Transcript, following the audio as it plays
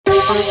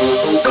Okay,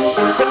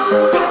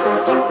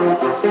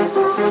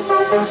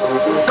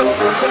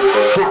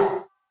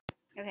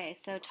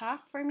 so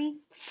talk for me.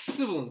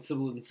 Sibilance.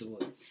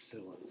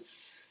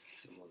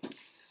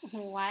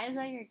 Why is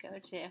that your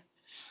go-to?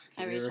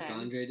 So Every Eric time.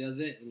 Andre does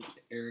it, and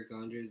Eric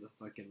Andre's a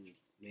fucking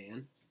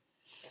man.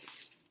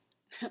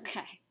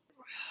 Okay.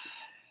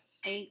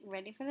 Are you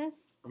ready for this?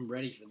 I'm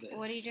ready for this.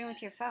 What are you doing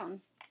with your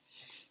phone?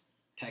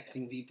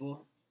 Texting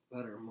people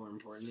that are more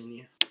important than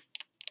you.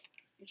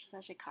 You're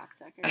such a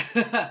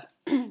cocksucker.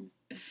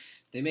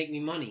 They make me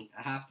money.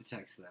 I have to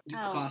text them. You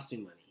cost me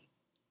money.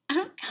 I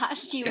don't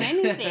cost you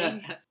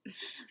anything.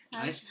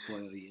 I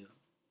spoil you.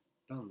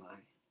 Don't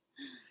lie.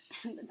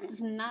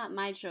 It's not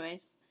my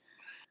choice.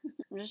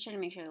 I'm just trying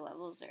to make sure the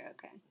levels are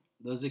okay.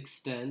 Those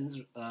extends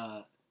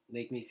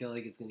make me feel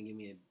like it's going to give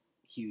me a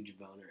huge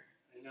boner.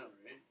 I know,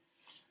 right?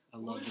 I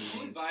love them. Who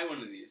would buy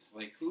one of these?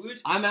 Like, who would?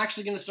 I'm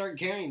actually going to start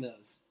carrying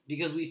those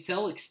because we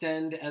sell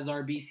Extend as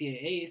our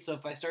BCAA. So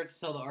if I start to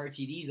sell the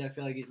RTDs, I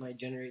feel like it might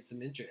generate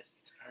some interest.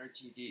 It's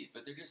RTD,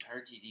 but they're just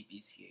RTD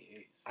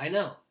BCAAs. I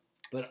know.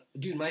 But,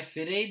 dude, my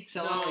Fit Aids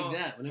sell out like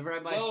that. Whenever I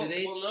buy Fit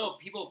Aids. Well, no.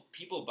 People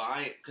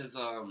buy it because,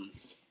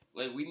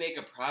 like, we make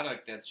a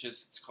product that's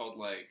just, it's called,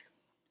 like,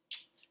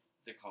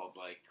 what's it called?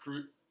 Like,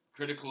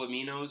 critical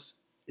aminos.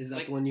 Is that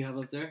like, the one you have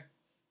up there?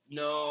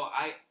 No,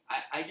 I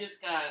just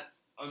got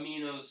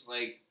aminos,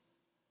 like,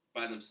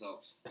 by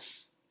themselves.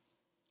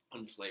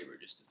 Unflavored,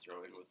 just to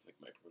throw in with, like,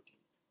 my protein.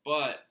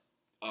 But,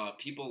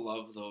 people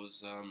love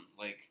those,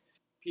 like,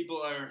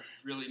 people are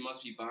really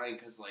must be buying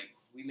because, like,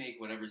 we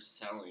make whatever's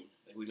selling.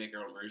 Like, we make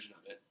our own version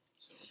of it.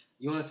 So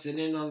You want to sit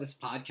in on this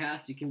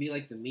podcast? You can be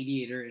like the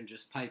mediator and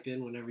just pipe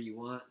in whenever you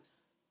want.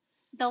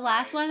 The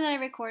last one that I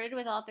recorded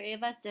with all three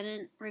of us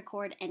didn't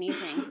record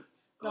anything.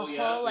 The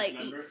whole, like,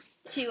 remember?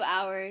 2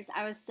 hours.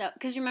 I was so...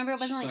 Because remember, it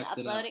wasn't, like, Fucked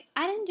it up. uploading.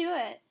 I didn't do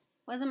it. It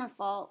wasn't my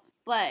fault.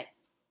 But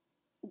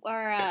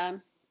we're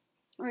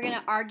going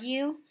to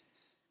argue.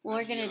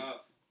 We're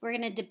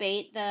going to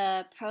debate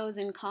the pros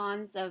and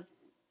cons of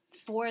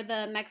for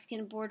the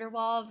Mexican border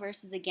wall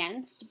versus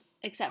against,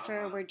 except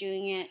for we're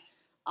doing it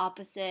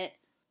opposite.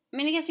 I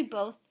mean, I guess we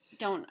both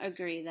don't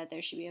agree that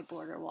there should be a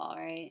border wall,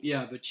 right?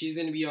 Yeah, but she's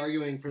going to be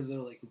arguing for the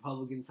like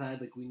Republican side,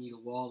 like we need a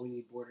wall, we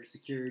need border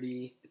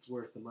security, it's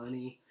worth the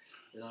money,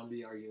 and I'll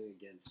be arguing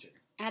against her.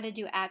 I had to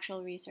do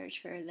actual research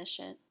for this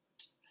shit.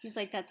 He's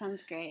like, that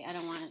sounds great. I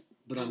don't want it.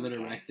 But I'm going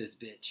to wreck this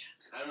bitch.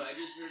 I don't know. I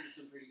just heard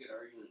some pretty good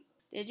arguments.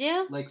 Did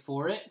you? Like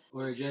for it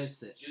or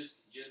against it? Just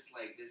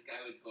like this guy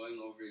was going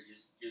over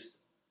just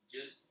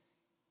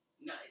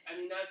not. I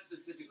mean, not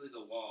specifically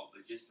the wall,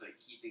 but just like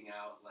keeping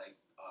out like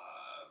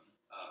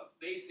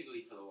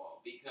basically for the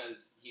wall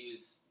because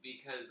he's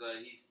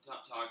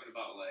talking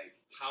about like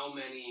how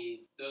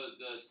many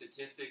the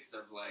statistics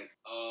of like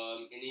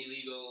an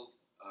illegal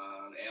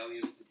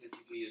alien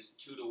statistically is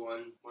 2 to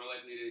 1 more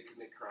likely to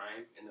commit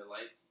crime in their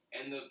life.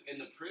 And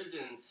the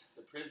prisons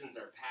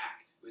are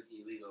packed with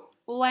illegal.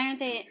 Well, why aren't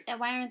they,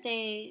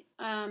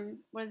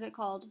 what is it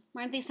called?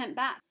 Why aren't they sent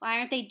back? Why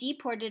aren't they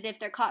deported if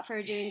they're caught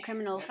for doing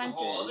criminal offenses? That's a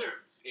whole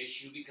other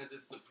issue because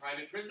it's the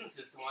private prison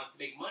system wants to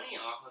make money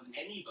off of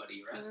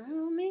anybody arrested.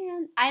 Oh,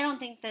 man. I don't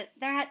think that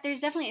there's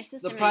definitely a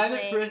system The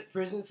private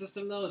prison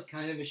system, though, is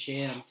kind of a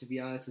sham, to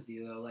be honest with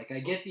you, though. Like, I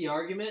get the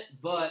argument,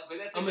 but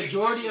that's a big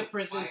majority question. of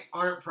prisons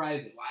aren't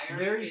private. Why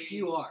aren't Very they-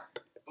 few are.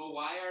 But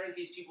why aren't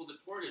these people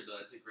deported, though?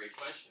 That's a great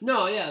question.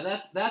 No, yeah,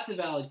 that's a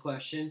valid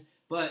question.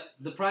 But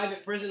the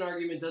private prison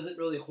argument doesn't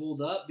really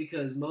hold up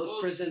because most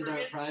prisons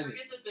aren't private.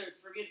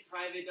 Forget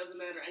private. Doesn't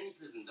matter any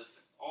prison.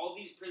 All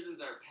these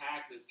prisons are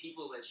packed with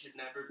people that should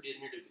never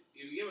been here to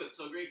begin with.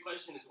 So a great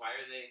question is why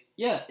are they?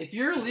 Yeah, if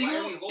you're Why are we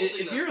illegal,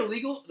 holding them? you're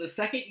illegal, the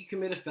second you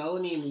commit a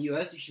felony in the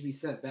U.S., you should be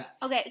sent back.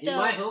 Okay, so In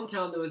my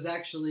hometown, there was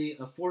actually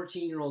a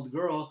 14-year-old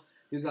girl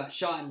who got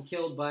shot and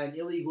killed by an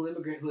illegal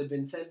immigrant who had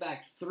been sent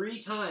back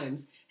 3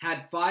 times,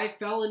 had 5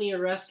 felony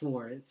arrest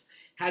warrants,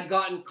 had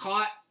gotten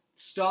caught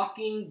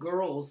stalking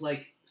girls,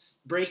 like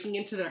breaking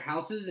into their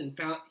houses and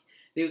found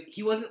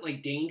he wasn't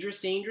like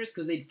dangerous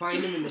because they'd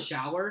find him in the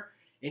shower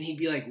and he'd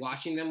be like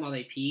watching them while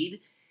they peed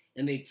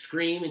and they'd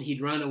scream and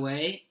he'd run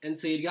away, and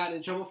so he'd gotten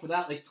in trouble for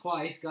that like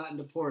twice, gotten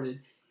deported,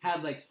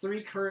 had like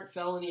 3 current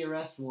felony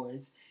arrest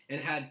warrants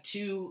and had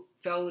 2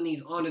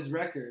 felonies on his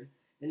record,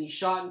 and he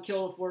shot and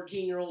killed a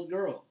 14-year-old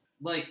girl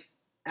like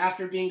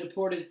after being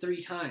deported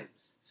 3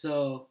 times.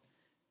 So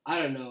I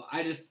don't know,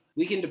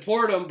 we can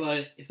deport them,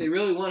 but if they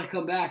really want to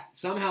come back,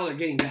 somehow they're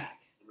getting back.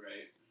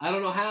 Right. I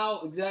don't know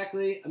how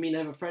exactly. I mean, I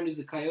have a friend who's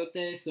a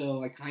coyote,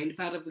 so I kind of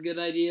had a good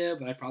idea,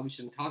 but I probably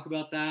shouldn't talk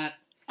about that.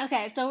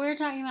 okay, so we're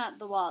talking about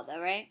the wall, though,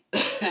 right?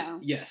 So,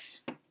 Yes.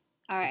 all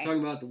I'm right.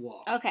 talking about the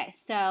wall. Okay,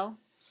 so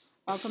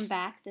welcome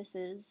back. This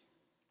is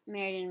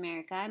Married in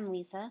America. I'm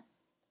Lisa.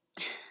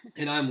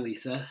 And I'm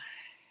Lisa.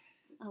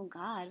 Oh,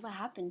 God, what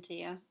happened to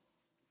you?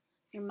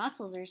 Your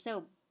muscles are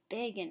so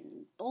big and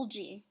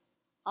bulgy.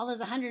 All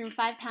those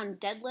 105-pound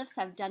deadlifts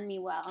have done me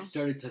well. I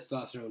started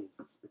testosterone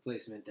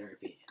replacement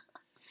therapy.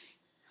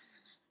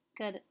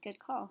 Good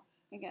call,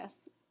 I guess.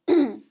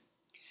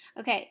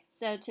 Okay,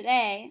 so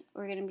today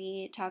we're going to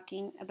be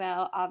talking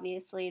about,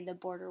 obviously, the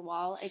border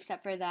wall,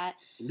 except for that.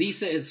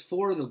 Lisa is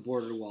for the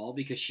border wall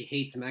because she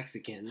hates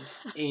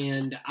Mexicans,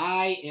 and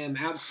I am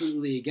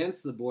absolutely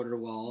against the border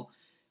wall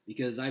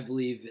because I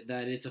believe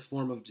that it's a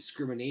form of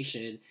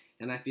discrimination,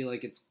 and I feel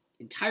like it's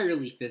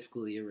entirely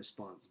fiscally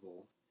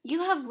irresponsible. You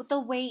have the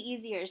way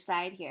easier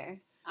side here.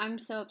 I'm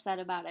so upset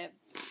about it,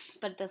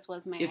 but this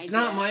was my idea. It's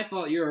not my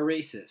fault you're a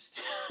racist.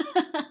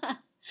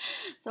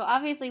 So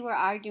obviously we're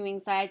arguing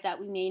sides that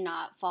we may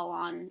not fall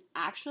on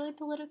actually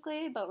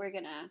politically, but we're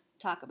going to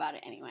talk about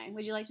it anyway.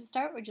 Would you like to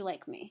start or would you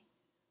like me?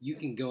 You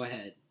can go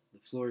ahead. The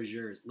floor is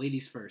yours.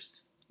 Ladies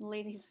first.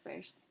 Ladies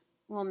first.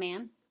 Well,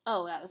 ma'am.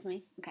 Oh, that was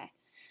me. Okay.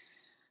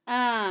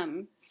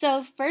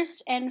 So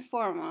first and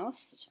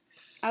foremost,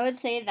 I would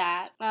say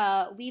that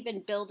we've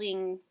been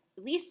building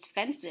at least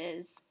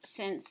fences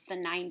since the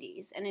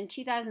 90s. And in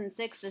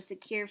 2006, the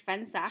Secure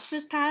Fence Act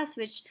was passed,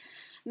 which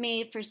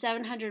made for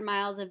 700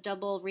 miles of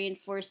double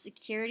reinforced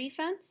security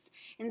fence.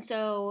 And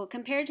so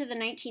compared to the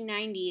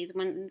 1990s,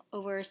 when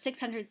over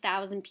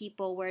 600,000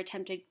 people were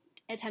attempting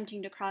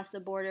to cross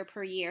the border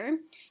per year,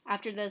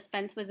 after this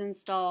fence was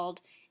installed,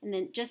 and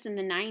then just in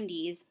the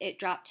 90s, it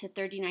dropped to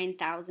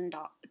 39,000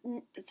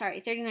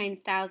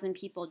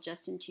 people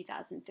just in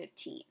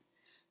 2015.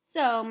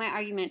 So my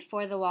argument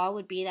for the wall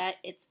would be that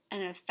it's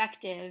an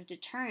effective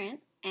deterrent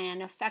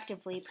and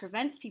effectively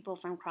prevents people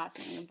from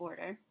crossing the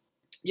border.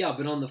 Yeah,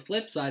 but on the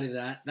flip side of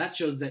that, that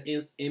shows that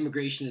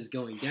immigration is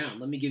going down.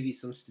 Let me give you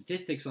some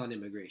statistics on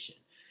immigration.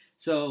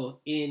 So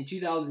in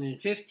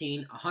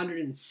 2015,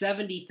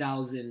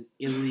 170,000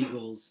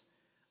 illegals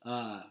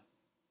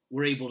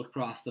were able to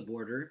cross the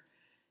border.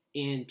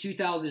 In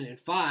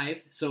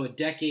 2005, so a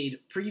decade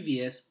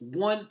previous,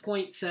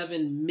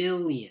 1.7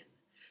 million.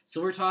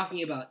 So we're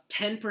talking about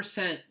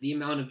 10% the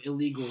amount of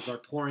illegals are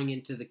pouring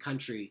into the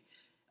country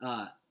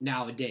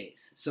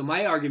nowadays. So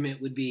my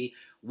argument would be,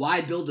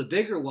 why build a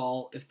bigger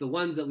wall if the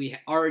ones that we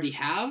already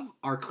have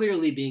are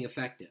clearly being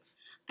effective?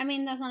 I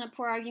mean, that's not a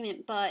poor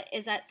argument, but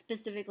is that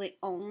specifically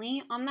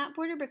only on that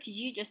border? Because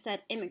you just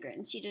said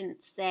immigrants. You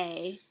didn't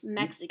say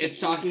Mexican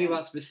It's talking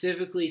about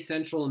specifically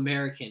Central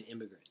American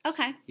immigrants.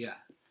 Okay. Yeah.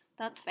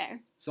 That's fair.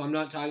 So I'm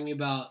not talking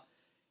about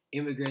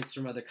immigrants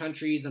from other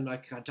countries. I'm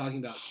not talking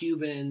about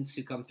Cubans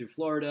who come through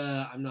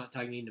Florida. I'm not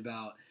talking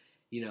about,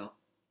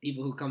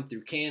 people who come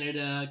through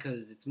Canada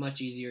because it's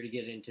much easier to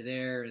get into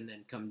there and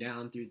then come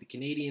down through the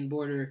Canadian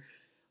border.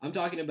 I'm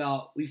talking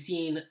about, we've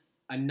seen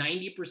a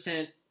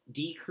 90%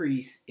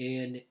 decrease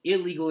in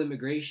illegal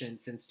immigration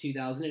since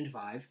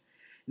 2005.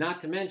 Not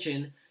to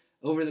mention,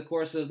 over the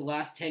course of the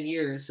last 10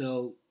 years,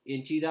 so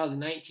in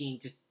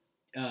 2019 to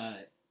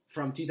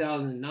from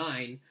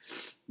 2009,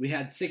 we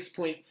had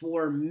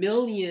 6.4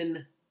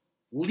 million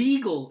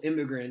legal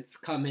immigrants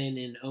come in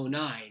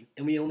 2009,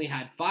 and we only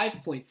had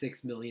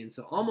 5.6 million,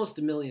 so almost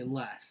a million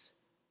less,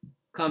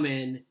 come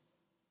in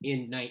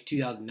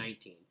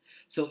 2019.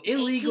 So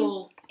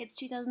illegal... It's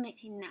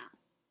 2019 now.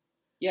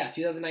 Yeah,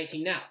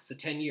 2019 now, so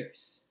 10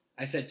 years.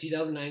 I said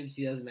 2009 to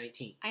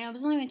 2019. I know, it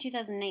was only in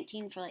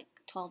 2019 for like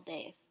 12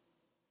 days.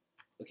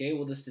 Okay,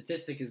 well the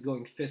statistic is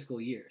going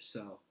fiscal years,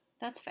 so...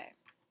 That's fair.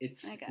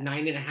 It's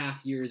 9.5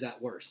 years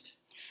at worst.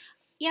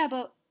 Yeah,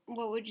 but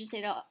what would you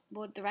say to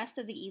the rest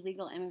of the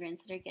illegal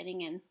immigrants that are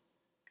getting in?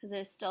 Because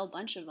there's still a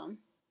bunch of them.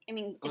 I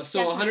mean, it's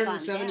so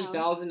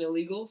 170,000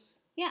 illegals?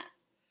 Yeah.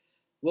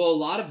 Well, a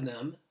lot of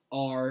them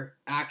are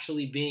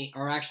actually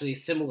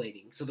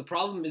assimilating. So the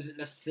problem isn't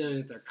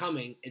necessarily that they're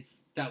coming;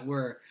 it's that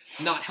we're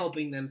not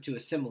helping them to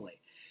assimilate.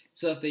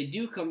 So if they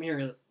do come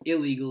here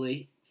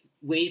illegally,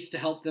 ways to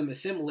help them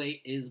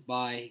assimilate is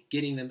by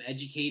getting them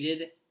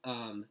educated.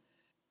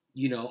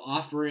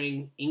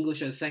 Offering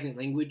English as second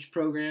language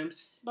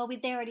programs. But we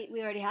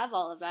already have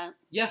all of that.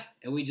 Yeah,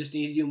 and we just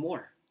need to do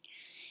more.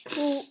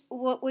 Well,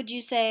 what would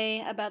you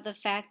say about the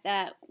fact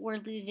that we're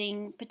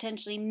losing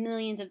potentially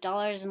millions of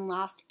dollars in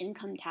lost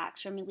income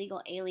tax from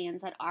illegal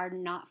aliens that are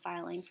not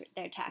filing for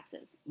their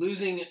taxes?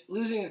 Losing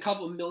a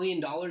couple $1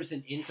 million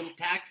in income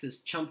tax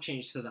is chump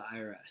change to the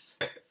IRS.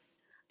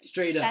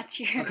 Straight up. That's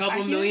your a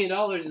couple argument? $1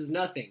 million is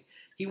nothing.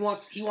 He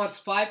wants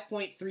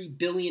 $5.3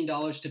 billion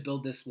to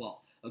build this wall.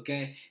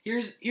 Okay,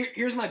 here's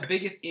my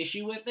biggest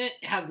issue with it.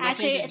 It has nothing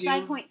to do.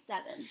 Actually, it's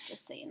 5.7.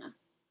 Just so you know,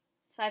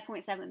 it's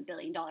 $5.7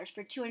 billion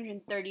for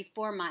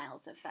 234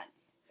 miles of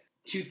fence.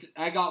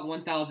 I got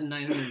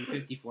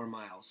 1,954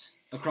 miles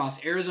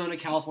across Arizona,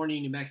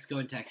 California, New Mexico,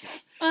 and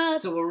Texas.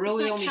 So we're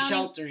really only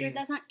sheltering.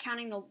 That's not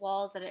counting the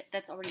walls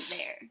that's already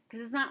there,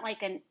 because it's not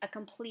like a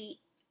complete.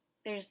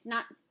 There's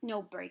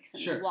no breaks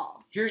in the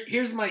wall.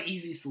 Here's my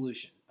easy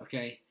solution.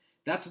 Okay,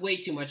 that's way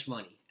too much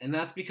money. And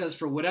that's because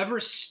for whatever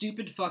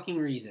stupid fucking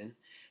reason,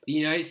 the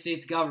United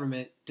States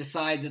government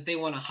decides that they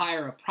want to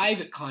hire a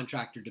private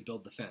contractor to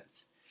build the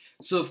fence.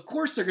 So of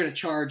course they're going to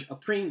charge a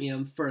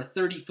premium for a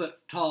 30-foot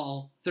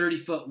tall,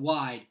 30-foot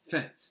wide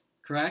fence,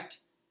 correct?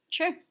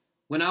 Sure.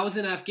 When I was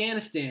in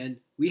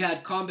Afghanistan, we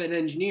had combat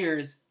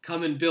engineers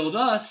come and build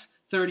us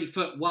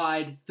 30-foot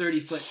wide,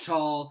 30-foot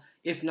tall,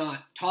 if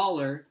not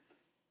taller,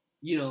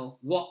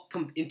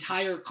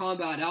 entire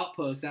combat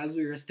outposts as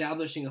we were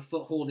establishing a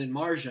foothold in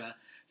Marja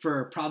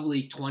for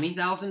probably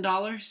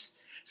 $20,000.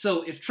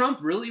 So if Trump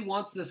really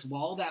wants this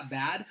wall that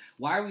bad,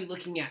 why are we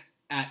looking at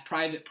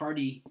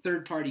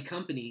third-party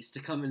companies to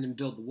come in and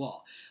build the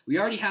wall? We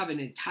already have an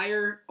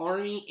entire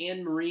Army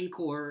and Marine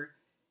Corps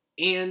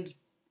and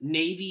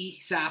Navy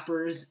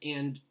sappers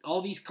and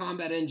all these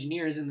combat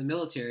engineers in the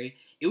military.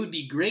 It would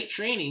be great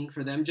training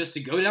for them just to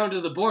go down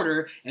to the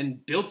border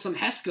and build some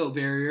HESCO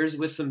barriers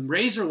with some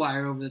razor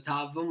wire over the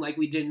top of them like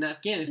we did in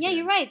Afghanistan. Yeah,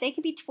 you're right. They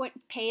could be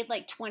paid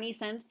like 20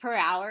 cents per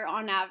hour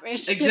on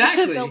average to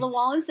build a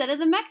wall instead of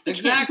the Mexicans.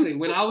 Exactly.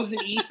 When I was in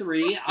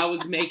E3, I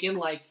was making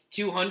like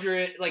I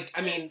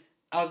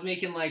was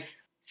making like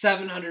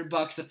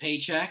 $700 a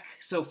paycheck,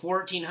 so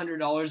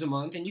 $1,400 a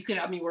month, and you could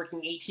have me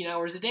working 18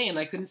 hours a day and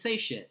I couldn't say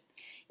shit.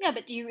 Yeah,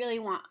 but do you really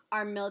want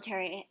our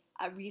military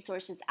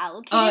resources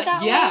allocated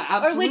that way? Yeah,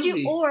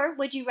 absolutely. Or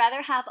would you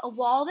rather have a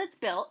wall that's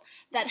built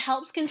that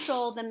helps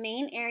control the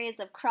main areas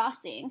of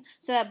crossing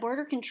so that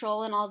border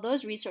control and all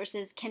those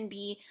resources can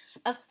be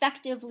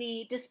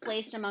effectively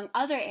displaced among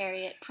other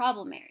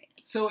problem areas?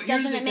 So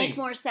doesn't it make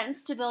more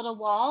sense to build a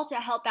wall to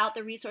help out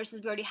the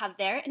resources we already have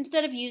there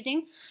instead of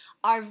using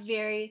our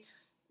very,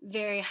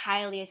 very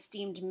highly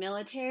esteemed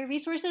military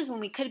resources when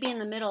we could be in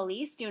the Middle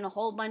East doing a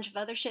whole bunch of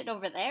other shit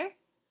over there?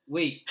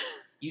 Wait,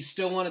 you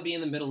still want to be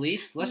in the Middle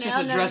East? Let's just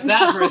address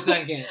that for a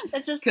second.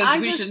 Because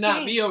we should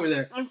not be over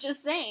there. I'm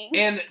just saying.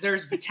 And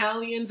there's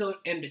battalions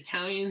and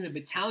battalions and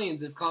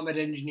battalions of combat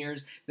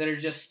engineers that are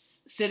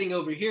just sitting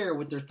over here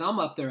with their thumb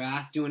up their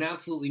ass doing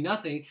absolutely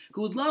nothing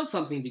who would love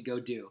something to go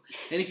do.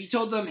 And if you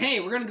told them, hey,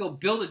 we're going to go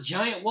build a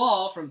giant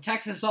wall from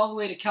Texas all the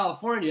way to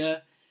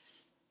California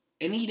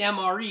and eat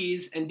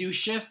MREs and do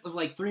shifts of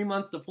like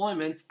 3-month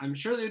deployments, I'm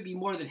sure they'd be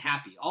more than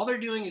happy. All they're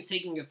doing is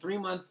taking a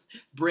 3-month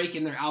break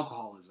in their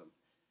alcoholism.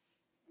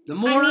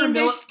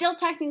 They're still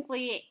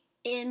technically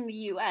in the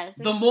U.S.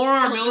 The more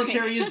our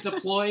military is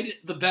deployed,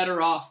 the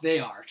better off they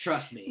are.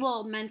 Trust me.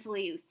 Well,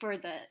 mentally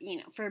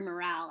for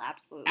morale,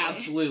 absolutely.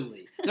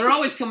 Absolutely. They're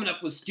always coming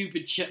up with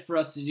stupid shit for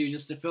us to do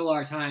just to fill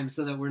our time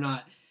so that we're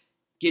not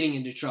getting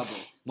into trouble.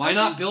 Why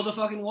not build a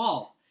fucking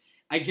wall?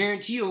 I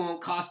guarantee you it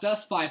won't cost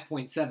us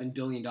 $5.7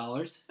 billion.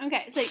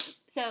 Okay,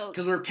 so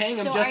because we're paying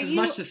them just as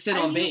much to sit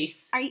on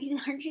base. Aren't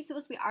you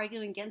supposed to be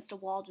arguing against a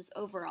wall just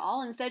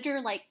overall? Instead,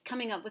 you're like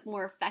coming up with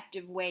more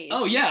effective ways.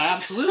 Oh yeah,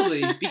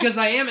 absolutely. Because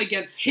I am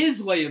against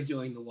his way of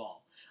doing the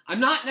wall.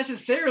 I'm not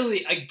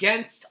necessarily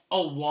against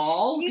a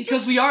wall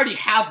because we already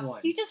have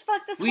one. You just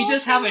fucked this. We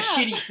just have a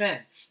shitty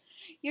fence.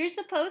 You're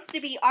supposed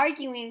to be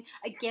arguing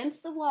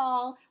against the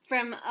wall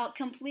from a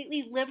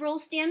completely liberal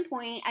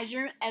standpoint,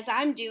 as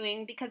I'm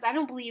doing, because I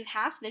don't believe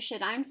half the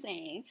shit I'm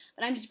saying,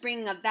 but I'm just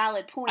bringing up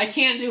valid points. I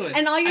can't do it.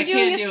 And all you're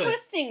doing is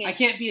twisting it. I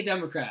can't be a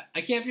Democrat.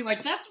 I can't be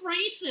like, that's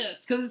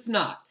racist, because it's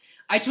not.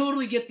 I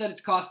totally get that it's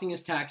costing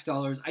us tax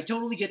dollars. I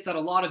totally get that a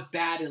lot of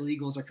bad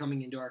illegals are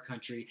coming into our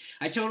country.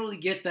 I totally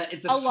get that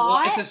it's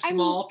a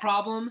small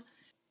problem,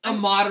 a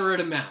moderate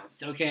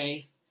amount,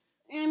 okay?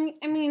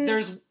 I mean,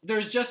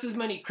 there's just as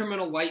many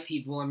criminal white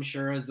people, I'm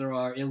sure, as there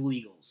are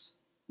illegals.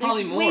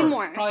 Probably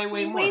more. Probably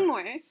way more. Way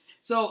more.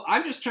 So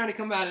I'm just trying to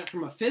come at it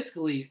from a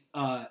fiscally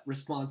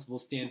responsible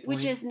standpoint,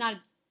 which is not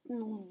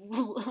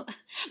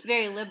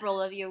very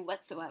liberal of you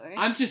whatsoever.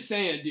 I'm just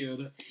saying,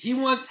 dude. He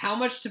wants how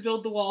much to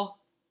build the wall?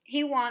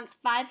 He wants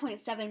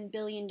 $5.7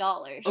 billion.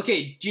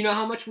 Okay, do you know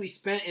how much we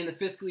spent in the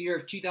fiscal year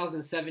of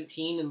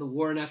 2017 in the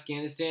war in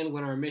Afghanistan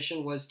when our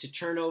mission was to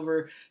turn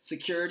over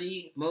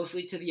security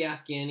mostly to the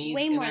Afghanis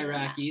and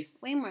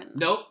Iraqis? Way more than that.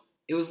 Nope,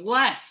 it was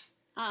less.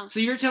 Oh. So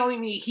you're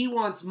telling me he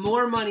wants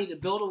more money to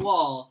build a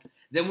wall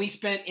than we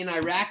spent in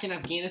Iraq and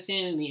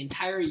Afghanistan in the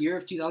entire year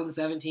of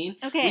 2017?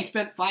 Okay. We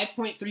spent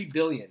 $5.3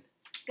 billion.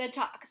 Good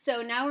talk.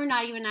 So now we're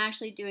not even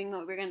actually doing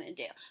what we're going to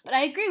do. But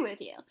I agree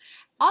with you.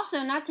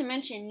 Also, not to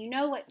mention, you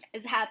know what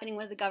is happening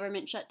with the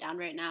government shutdown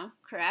right now,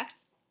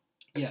 correct?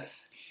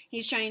 Yes.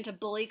 He's trying to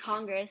bully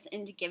Congress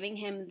into giving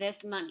him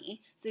this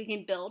money so he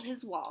can build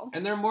his wall.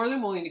 And they're more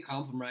than willing to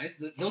compromise.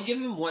 They'll give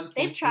him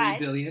 $1.3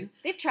 billion.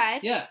 They've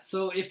tried. Yeah,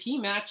 so if he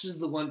matches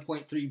the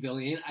 $1.3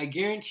 billion, I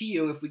guarantee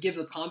you if we give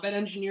the combat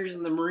engineers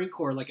and the Marine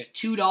Corps like a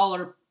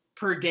 $2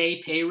 per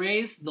day pay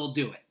raise, they'll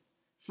do it.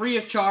 Free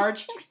of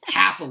charge,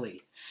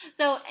 happily.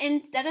 So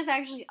instead of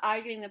actually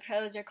arguing the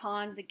pros or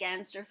cons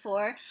against or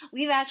for,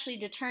 we've actually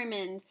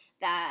determined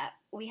that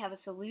we have a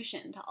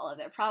solution to all of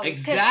their problems.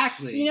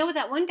 Exactly. You know what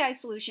that one guy's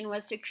solution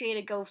was? To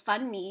create a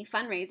GoFundMe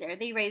fundraiser.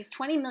 They raised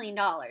 $20 million.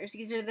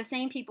 These are the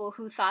same people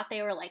who thought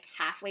they were like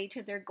halfway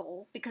to their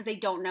goal because they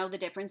don't know the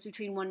difference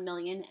between 1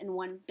 million and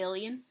 $1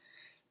 billion.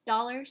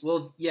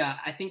 Well, yeah,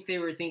 I think they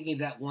were thinking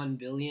that $1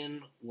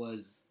 billion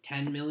was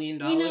 $10 million.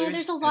 You know,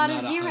 there's a lot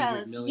of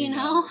zeros. You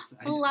know,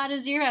 a lot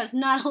of zeros.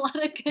 Not a lot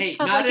of good public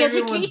education. Not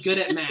everyone's good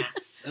at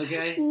maths,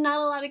 okay? Not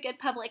a lot of good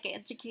public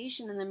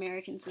education in the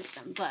American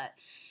system, but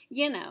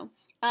you know.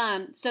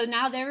 So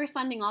now they're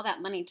refunding all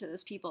that money to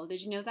those people.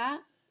 Did you know that?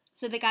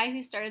 So the guy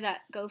who started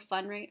that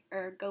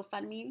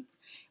GoFundMe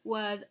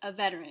was a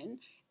veteran.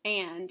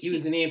 and he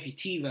was an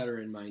amputee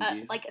veteran, mind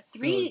you. like a So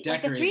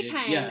three-time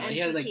Yeah, amputee. he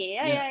had like,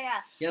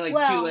 Yeah. He had like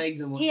Well, 2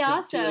 legs and he two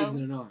also- legs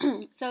and an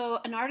arm. So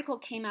an article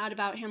came out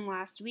about him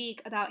last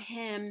week about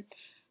him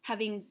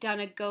having done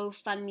a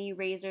GoFundMe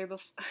raiser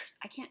before.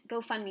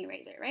 GoFundMe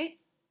raiser, right?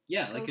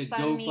 Yeah, like a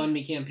GoFundMe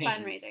GoFundMe campaign.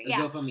 fundraiser, A yeah.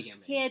 GoFundMe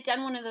campaign. He had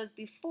done one of those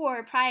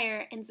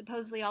prior, and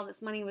supposedly all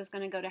this money was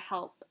going to go to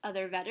help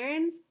other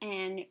veterans,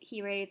 and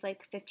he raised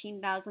like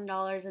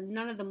 $15,000, and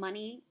none of the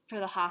money for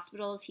the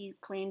hospitals he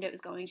claimed it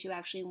was going to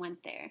actually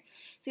went there.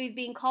 So he's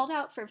being called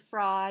out for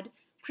fraud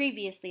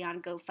previously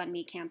on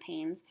GoFundMe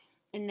campaigns,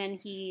 and then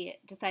he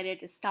decided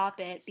to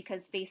stop it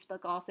because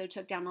Facebook also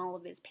took down all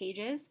of his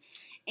pages.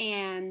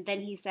 And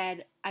then he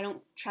said, I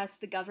don't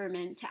trust the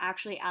government to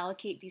actually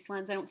allocate these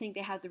funds. I don't think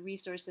they have the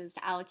resources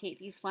to allocate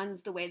these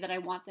funds the way that I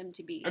want them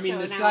to be. I mean, So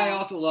this now- guy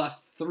also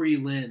lost 3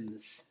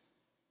 limbs.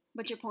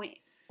 What's your point?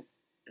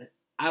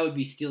 I would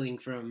be stealing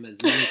from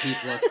as many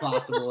people as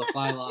possible if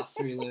I lost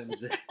 3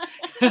 limbs.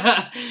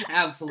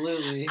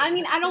 Absolutely. I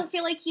mean, I don't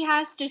feel like he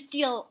has to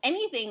steal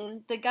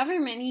anything. The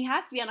government, he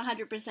has to be on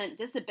 100%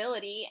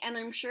 disability, and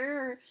I'm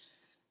sure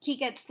he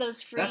gets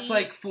those free. That's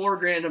like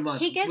 $4,000 a month.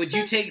 He gets Would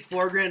you those- take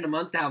 $4,000 a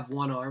month to have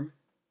 1 arm?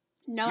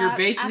 No, You're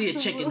basically a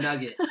absolutely. chicken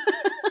nugget.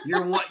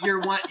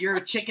 You're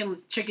a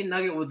chicken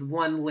nugget with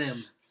 1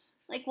 limb.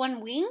 Like 1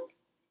 wing?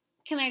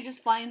 Can I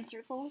just fly in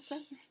circles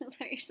then? Is that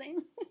what you're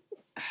saying?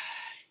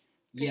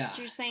 Yeah, But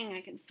you're saying I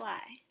can fly.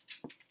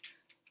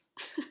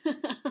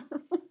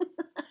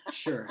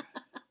 sure.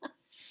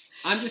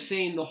 I'm just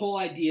saying the whole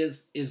idea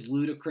is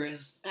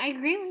ludicrous, I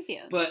agree with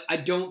you. but I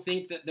don't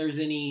think that there's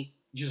any.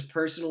 Just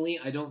personally,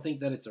 I don't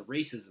think that it's a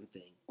racism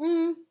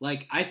thing.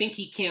 Like, I think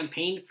he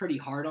campaigned pretty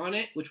hard on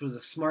it, which was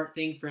a smart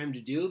thing for him to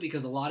do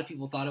because a lot of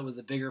people thought it was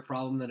a bigger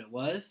problem than it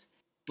was.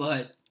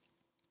 But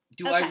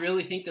do I Okay.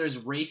 really think there's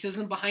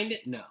racism behind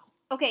it? No.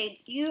 Okay,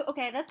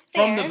 that's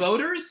fair. From the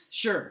voters?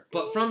 Sure.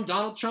 But from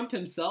Donald Trump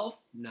himself?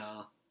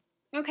 No.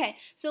 Okay,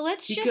 so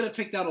let's He just could have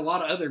picked out a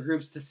lot of other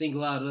groups to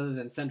single out other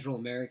than Central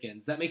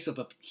Americans. That makes up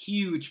a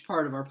huge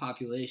part of our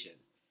population.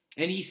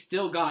 And he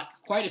still got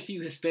quite a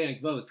few Hispanic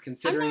votes,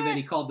 considering that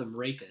he called them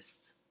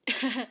rapists.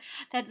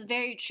 That's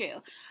very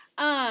true.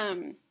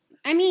 I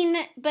mean,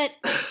 but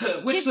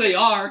Which they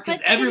are, but because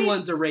to be-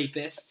 everyone's a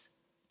rapist.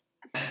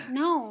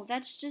 no,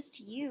 that's just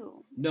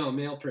you, No,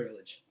 male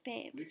privilege.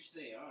 babe. Which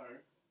they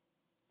are,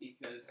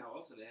 because how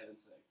else are they having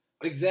sex?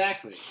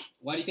 Exactly.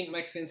 Why do you think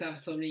Mexicans have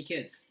so many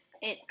kids?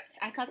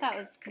 I thought that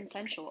was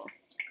consensual.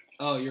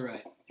 Oh, you're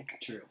right.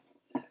 True.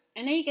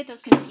 I know you get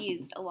those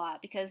confused a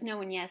lot because no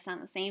and yes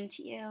sound the same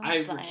to you.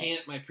 I but...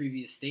 recant my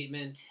previous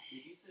statement.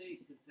 Did you say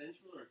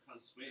consensual or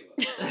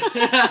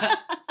consuelo?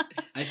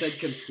 I said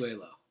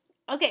Consuelo.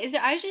 Okay, so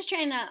I was just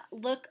trying to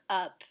look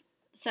up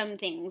some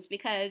things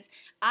because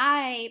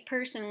I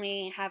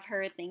personally have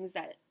heard things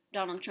that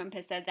Donald Trump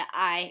has said that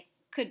I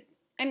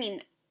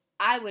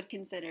would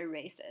consider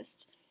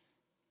racist.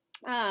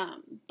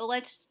 But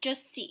let's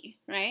just see,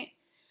 right?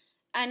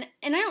 And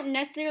I don't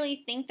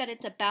necessarily think that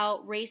it's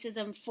about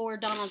racism for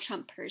Donald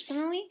Trump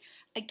personally.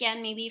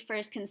 Again, maybe for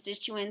his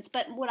constituents.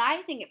 But what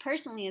I think it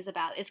personally is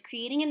about is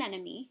creating an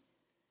enemy,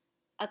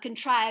 a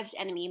contrived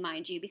enemy,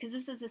 mind you, because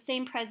this is the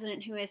same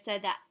president who has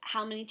said that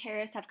how many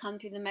terrorists have come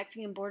through the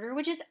Mexican border,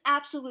 which is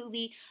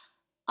absolutely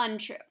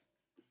untrue.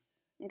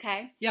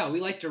 Okay? Yeah, we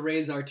like to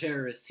raise our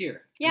terrorists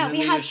here. Yeah, and then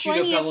we they have just shoot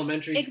plenty up of-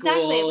 elementary Exactly.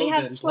 schools We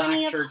have and plenty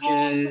black of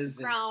churches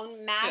and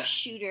homegrown mass yeah.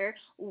 shooter,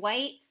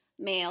 white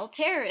male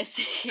terrorists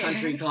here.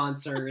 country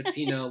concerts.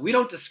 We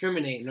don't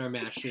discriminate in our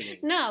mass shootings.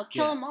 No,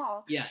 kill Yeah. them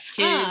all. Yeah,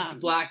 kids, Um,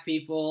 black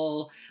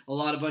people,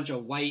 a bunch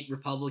of white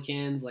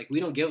Republicans. Like, we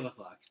don't give a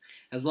fuck.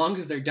 As long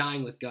as they're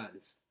dying with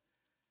guns.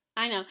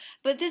 I know,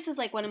 but this is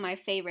like one of my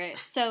favorite.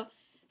 So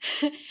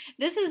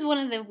this is one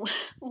of the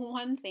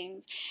one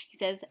things he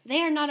says. They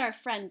are not our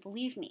friend,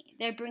 believe me.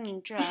 They're bringing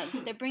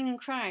drugs. They're bringing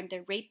crime.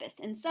 They're rapists,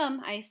 and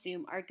some, I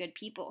assume, are good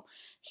people.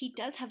 He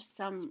does have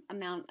some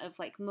amount of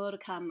like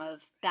modicum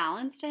of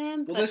balance to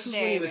him. Well, but this was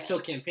when very he was rarely. still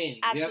campaigning.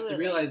 You have to Absolutely.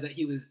 realize that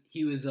he was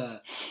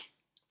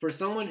for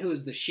someone who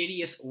is the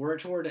shittiest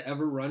orator to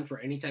ever run for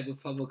any type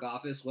of public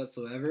office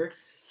whatsoever,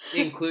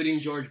 including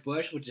George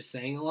Bush, which is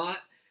saying a lot.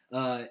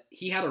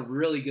 He had a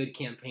really good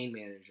campaign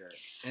manager,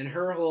 and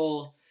her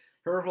whole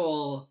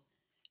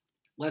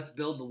let's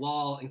build the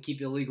wall and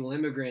keep illegal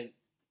immigrant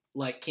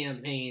like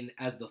campaign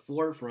as the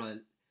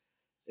forefront.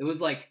 It was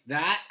like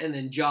that, and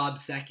then job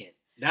second.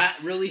 That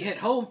really hit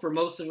home for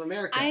most of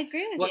America. I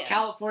agree with What you.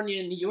 California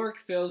and New York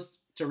fails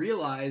to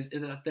realize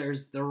is that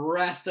there's the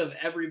rest of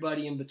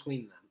everybody in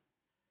between them.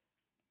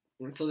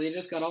 And so they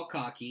just got all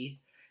cocky,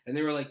 and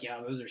they were like, yeah,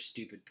 those are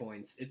stupid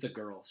points. It's a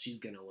girl. She's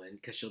going to win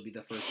because she'll be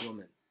the first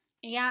woman.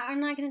 Yeah, I'm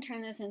not going to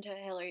turn this into a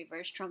Hillary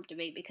versus Trump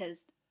debate because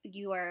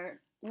you are,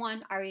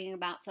 one, arguing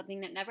about something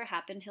that never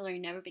happened. Hillary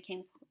never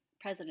became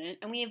president.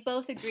 And we have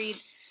both agreed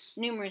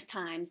numerous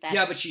times that...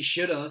 Yeah, but she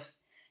should have.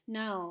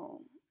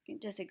 No, I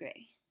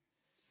disagree.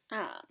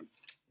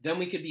 Then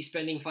we could be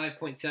spending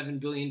 $5.7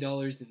 billion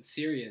in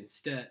Syria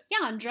instead.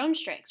 Yeah, on drone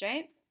strikes,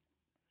 right?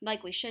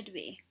 Like we should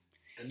be.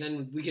 And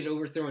then we could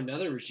overthrow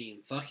another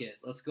regime. Fuck it.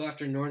 Let's go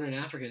after Northern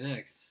Africa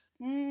next.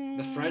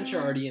 The French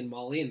are already in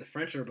Mali, and the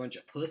French are a bunch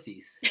of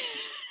pussies.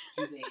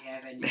 Do they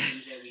have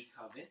anything that we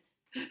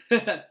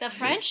covet? The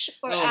French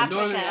or Africa? Africa?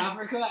 Northern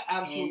Africa?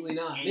 Absolutely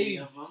not. Any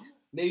of them?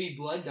 Maybe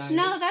blood diamonds.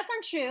 No, that's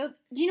not true.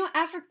 Do you know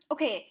Africa?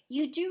 Okay,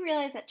 you do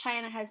realize that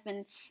China has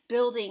been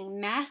building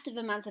massive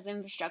amounts of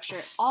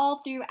infrastructure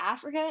all through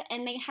Africa,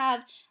 and they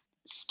have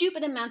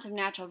stupid amounts of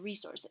natural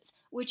resources,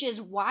 which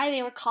is why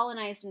they were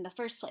colonized in the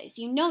first place.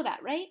 You know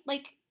that, right?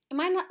 Like,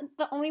 am I not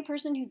the only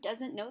person who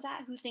doesn't know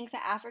that, who thinks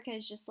that Africa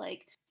is just,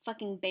 like,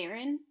 fucking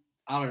barren?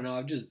 I don't know.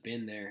 I've just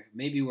been there.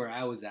 Maybe where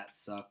I was at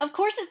sucked. Of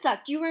course it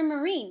sucked. You were a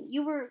Marine.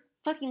 You were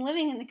fucking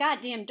living in the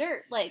goddamn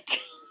dirt. Like,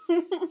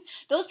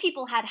 those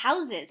people had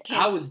houses.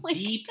 I was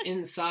deep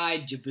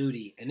inside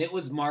Djibouti, and it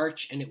was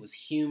March, and it was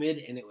humid,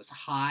 and it was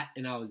hot,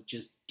 and I was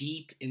just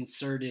deep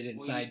inserted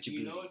inside Djibouti.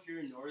 You know, if you're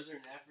in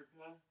Northern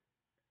Africa,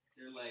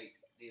 they're like,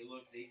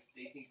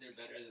 they think they're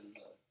better than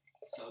the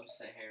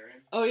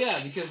sub-Saharan. Oh yeah,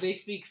 because they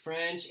speak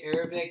French,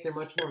 Arabic, they're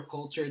much more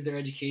cultured, their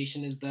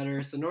education is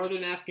better. So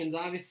Northern Africans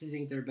obviously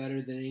think they're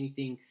better than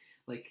anything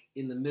like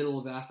in the middle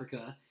of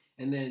Africa.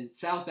 And then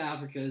South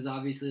Africa is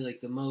obviously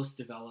like the most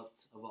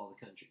developed of all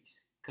the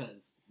countries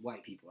because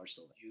white people are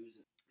still Jews.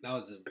 That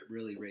was a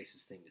really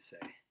racist thing to say.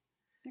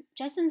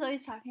 Justin's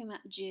always talking about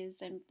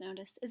Jews, I've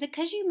noticed. Is it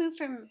because you moved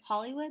from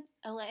Hollywood,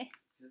 LA?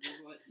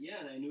 Yeah,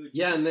 and I knew it.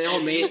 Yeah, and they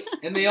all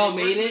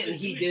made it, and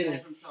he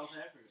didn't. From South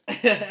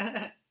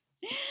Africa.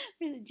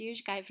 There's a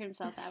Jewish guy from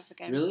South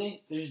Africa.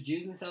 Really? There's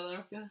Jews in South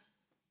Africa?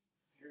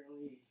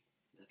 Apparently.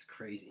 That's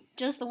crazy.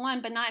 Just the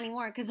one, but not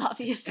anymore, because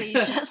obviously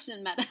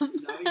Justin met him.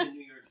 Now he's in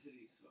New York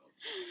City,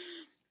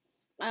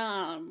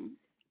 so.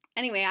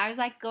 Anyway, I was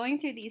like going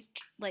through these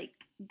like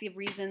the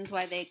reasons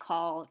why they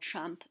call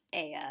Trump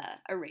a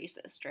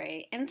racist,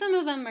 right? And some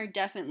of them are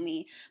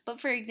definitely. But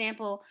for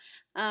example,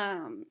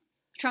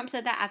 Trump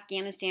said that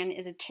Afghanistan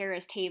is a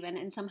terrorist haven,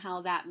 and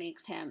somehow that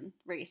makes him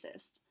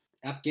racist.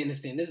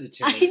 Afghanistan is a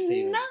terrorist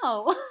haven. I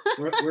know.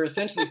 we're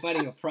essentially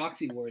fighting a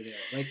proxy war there.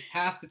 Like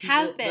half the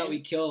people that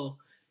we kill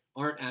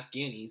aren't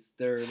Afghanis.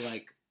 They're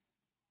like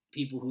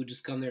people who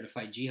just come there to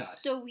fight jihad.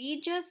 So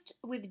we just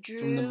withdrew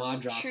from the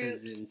madrasas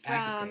troops in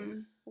Pakistan.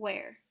 From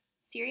where?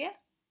 Syria?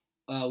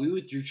 We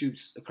withdrew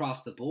troops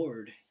across the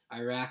board.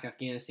 Iraq,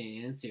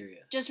 Afghanistan, and Syria.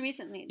 Just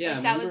recently. Yeah,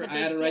 like, that was a big I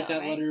had to write deal,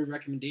 that right? letter of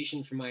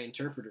recommendation for my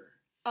interpreter.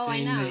 Oh,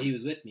 saying I know. that he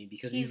was with me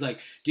because he's like,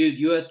 dude,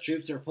 U.S.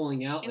 troops are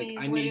pulling out. And Like, he's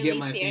I need to get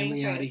my literally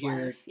family fearing out for of his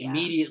here life. Yeah.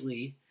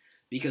 immediately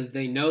because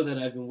they know that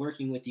I've been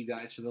working with you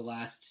guys for the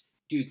last,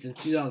 since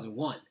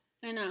 2001.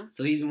 I know.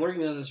 So he's been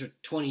working with us for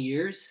 20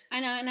 years. I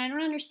know, and I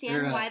don't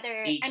understand why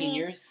they're 18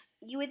 years.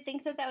 You would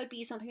think that would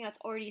be something that's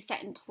already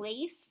set in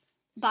place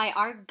by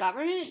our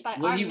government, by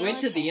Well, our he went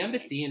to the military.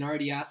 embassy and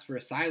already asked for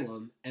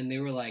asylum, and they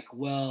were like,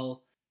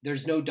 well,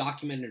 there's no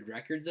documented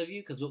records of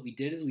you because what we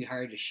did is we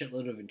hired a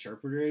shitload of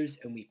interpreters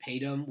and we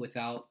paid them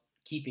without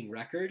keeping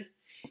record.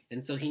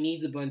 And so he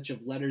needs a bunch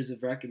of letters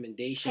of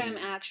recommendation From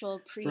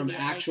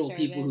actual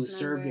people who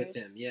served with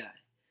him. Yeah.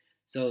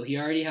 So he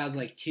already has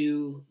like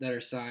 2 that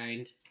are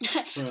signed.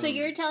 So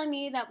you're telling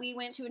me that we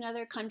went to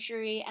another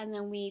country and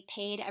then we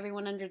paid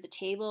everyone under the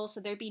table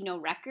so there'd be no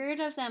record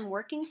of them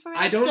working for us?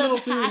 I don't know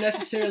if we were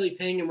necessarily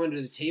paying them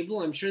under the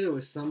table. I'm sure there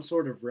was some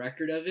sort of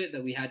record of it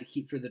that we had to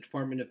keep for the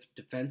Department of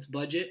Defense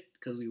budget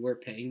because we were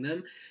paying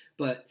them.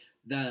 But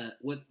the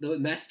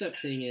messed up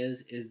thing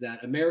is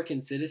that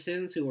American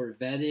citizens who were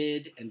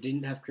vetted and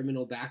didn't have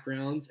criminal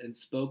backgrounds and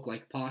spoke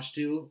like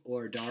Pashto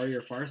or Dari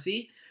or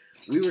Farsi,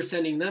 we were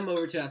sending them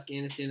over to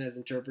Afghanistan as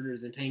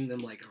interpreters and paying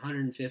them like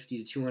 $150,000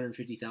 to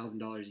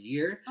 $250,000 a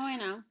year. Oh, I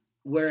know.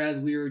 Whereas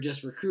we were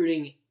just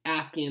recruiting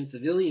Afghan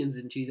civilians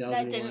in 2001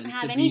 that didn't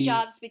have any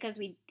jobs because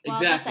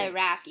that's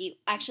Iraq.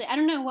 Actually, I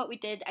don't know what we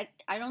did.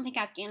 I don't think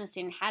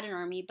Afghanistan had an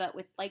army, but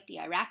with like the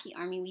Iraqi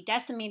army, we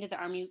decimated the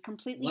army,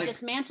 completely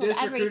dismantled this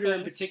everything. Recruiter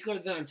in particular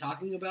that I'm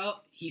talking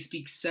about, he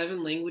speaks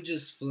 7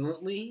 languages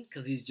fluently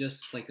because he's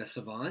just like a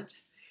savant.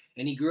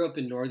 And he grew up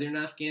in northern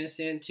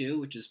Afghanistan too,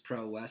 which is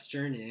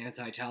pro-Western and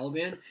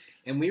anti-Taliban.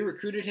 And we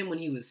recruited him when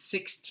he was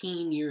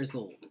 16 years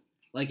old.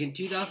 Like in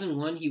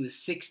 2001, he was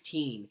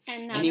 16.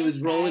 And he was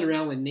rolling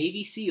around with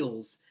Navy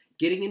SEALs,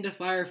 getting into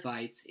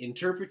firefights,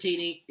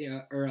 interrogating,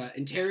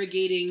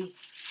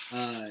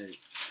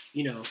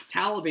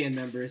 Taliban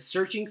members,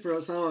 searching for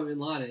Osama bin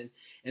Laden,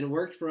 and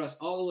worked for us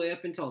all the way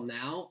up until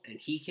now. And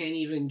he can't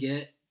even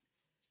get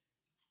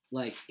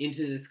like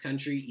into this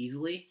country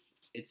easily.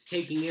 It's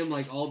taking him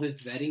like all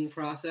this vetting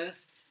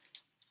process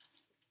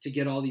to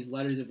get all these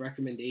letters of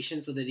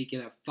recommendation so that he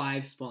can have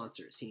 5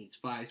 sponsors. He needs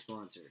 5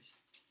 sponsors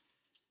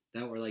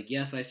that were like,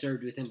 yes, I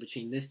served with him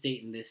between this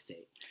date and this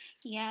date.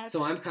 Yes.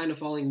 So I'm kind of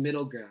falling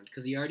middle ground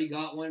because he already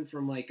got one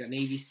from like a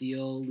Navy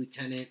SEAL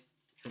lieutenant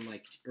from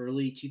like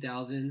early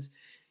 2000s.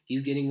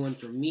 He's getting one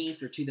from me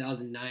for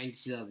 2009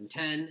 to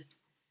 2010.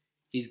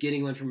 He's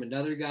getting one from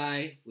another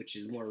guy, which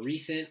is more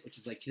recent, which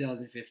is like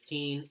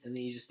 2015, and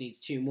then he just needs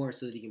 2 more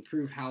so that he can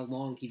prove how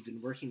long he's been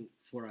working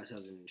for us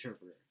as an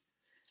interpreter.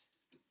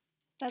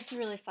 That's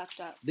really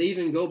fucked up. They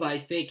even go by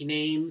fake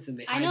names and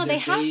they hide I know, their they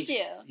have face.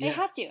 to. They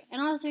have to.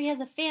 And also, he has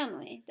a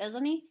family,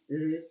 doesn't he?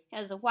 Mm-hmm. He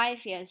has a wife,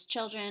 he has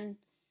children.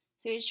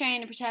 So he's trying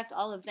to protect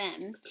all of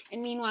them.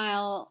 And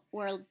meanwhile,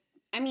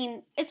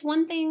 it's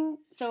one thing.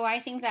 So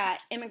I think that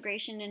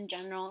immigration in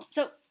general.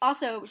 So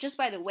also, just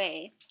by the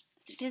way,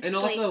 statistically. And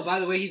also, by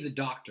the way, he's a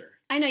doctor.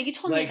 I know, you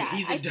told me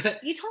that.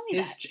 You told me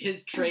that.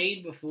 His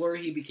trade before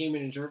he became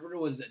an interpreter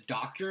was a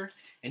doctor,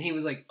 and he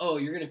was like, "Oh,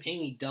 you're gonna pay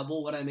me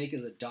double what I make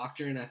as a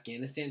doctor in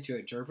Afghanistan to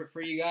interpret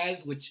for you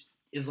guys, which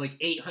is like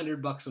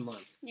 $800 a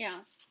month." Yeah.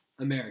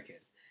 American.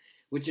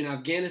 Which in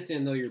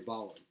Afghanistan though, you're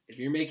balling. If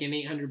you're making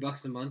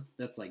 $800 a month,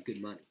 that's like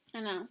good money. I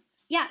know.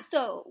 Yeah,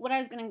 so what I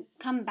was going to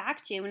come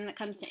back to when it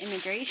comes to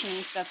immigration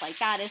and stuff like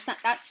that is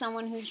that's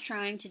someone who's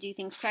trying to do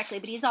things correctly,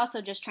 but he's also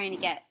just trying to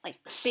get, like,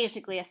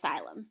 basically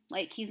asylum.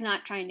 Like, he's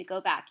not trying to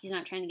go back. He's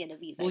not trying to get a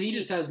visa. Well, he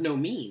just has no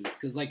means,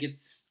 because, like,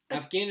 it's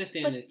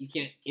Afghanistan, you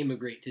can't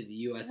immigrate to the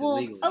U.S.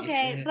 illegally.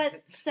 Okay,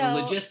 but so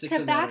logistics to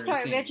of back that to are our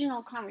insane.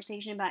 original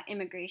conversation about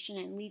immigration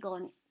and legal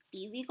and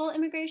illegal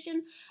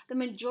immigration, the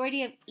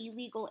majority of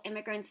illegal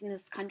immigrants in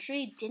this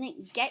country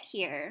didn't get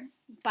here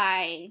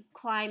by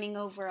climbing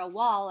over a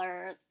wall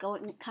or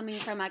coming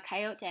from a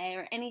coyote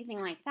or anything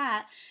like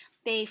that.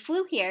 They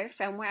flew here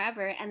from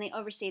wherever and they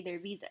overstayed their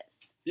visas.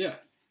 Yeah.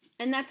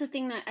 And that's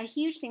a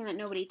huge thing that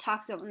nobody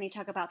talks about when they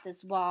talk about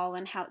this wall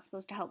and how it's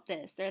supposed to help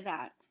this or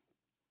that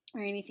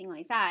or anything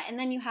like that. And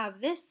then you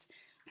have this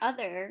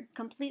other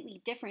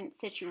completely different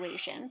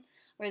situation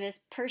where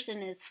this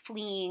person is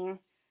fleeing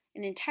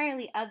an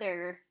entirely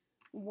other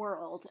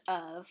world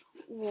of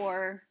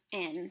war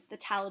and the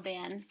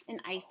Taliban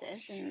and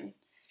ISIS and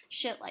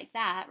shit like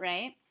that,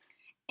 right?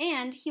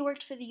 And he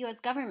worked for the U.S.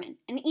 government,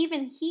 and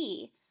even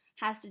he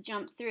has to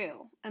jump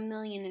through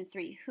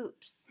 1,000,003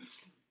 hoops.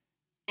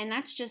 And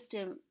that's just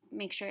to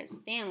make sure his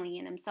family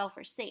and himself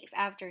are safe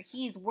after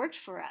he's worked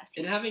for us.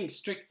 And having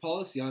strict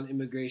policy on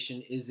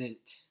immigration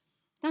isn't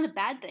not a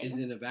bad thing.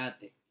 Isn't a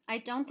bad thing. I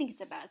don't think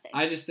it's a bad thing.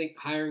 I just think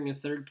hiring a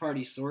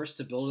third-party source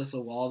to build us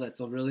a wall that's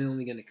really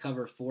only going to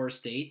cover 4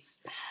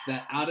 states,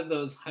 that out of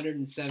those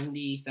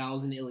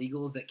 170,000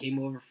 illegals that came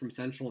over from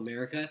Central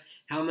America,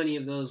 how many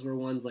of those were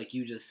ones like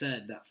you just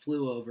said that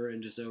flew over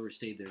and just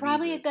overstayed their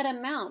Probably visas? a good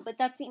amount, but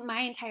that's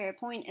my entire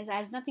point is it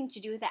has nothing to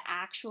do with the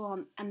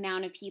actual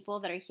amount of people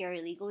that are here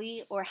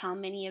illegally or how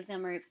many of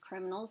them are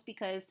criminals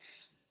because,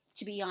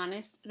 to be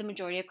honest, the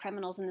majority of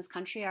criminals in this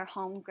country are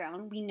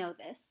homegrown. We know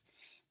this.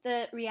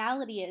 The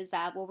reality is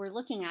that what we're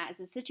looking at is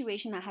a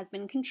situation that has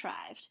been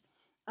contrived.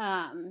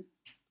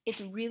 It's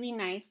really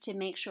nice to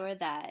make sure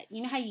that,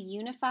 you know how you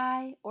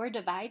unify or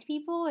divide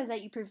people is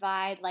that you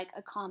provide like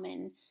a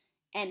common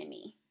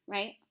enemy,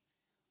 right?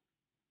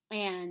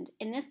 And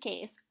in this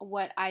case,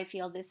 what I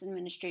feel this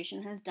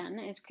administration has done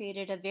is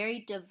created a very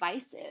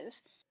divisive,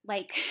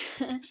 like,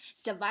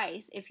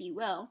 device, if you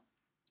will.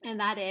 And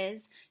that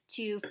is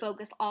to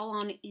focus all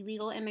on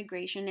illegal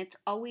immigration. It's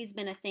always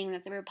been a thing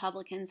that the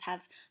Republicans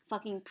have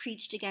fucking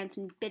preached against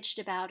and bitched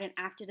about and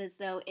acted as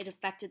though it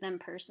affected them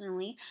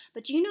personally.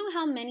 But do you know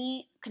how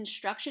many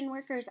construction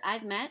workers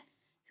I've met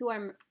who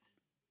are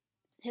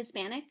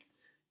Hispanic?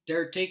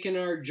 They're taking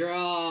our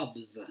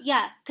jobs.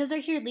 Yeah, because they're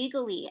here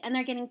legally and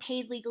they're getting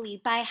paid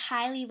legally by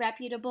highly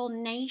reputable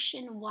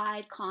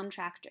nationwide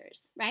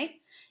contractors, right?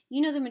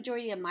 You know the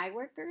majority of my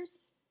workers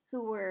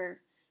who were,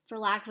 for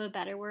lack of a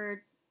better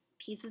word,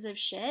 pieces of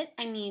shit.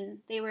 I mean,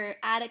 they were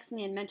addicts and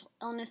they had mental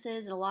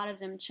illnesses, and a lot of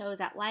them chose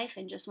that life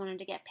and just wanted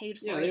to get paid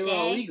for a day. Yeah, they were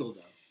all legal,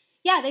 though.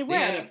 Yeah, they were.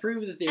 They had to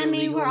prove that they were legal. And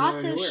they legal were in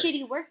also order to work.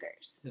 shitty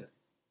workers. Yeah.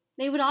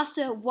 They would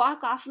also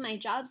walk off of my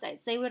job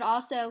sites. They would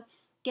also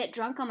get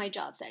drunk on my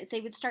job sites. They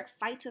would start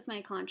fights with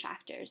my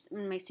contractors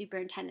and my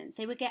superintendents.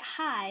 They would get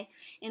high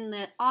in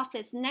the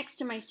office next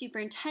to my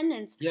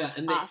superintendent's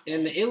office.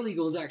 And the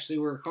illegals actually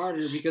work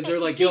harder because they're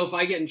like, yo, if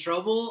I get in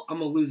trouble, I'm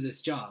going to lose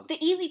this job. The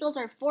illegals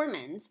are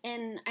foremans.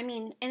 And I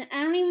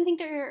don't even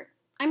think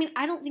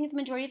I don't think the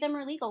majority of them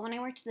are legal. When I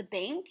worked at the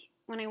bank,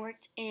 when I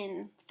worked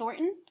in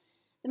Thornton,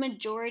 the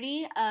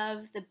majority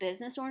of the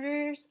business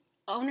owners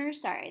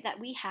that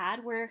we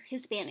had were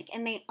Hispanic,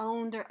 and they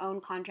owned their own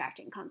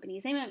contracting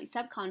companies. They might be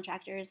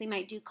subcontractors. They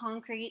might do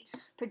concrete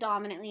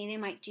predominantly. They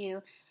might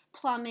do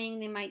plumbing.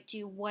 They might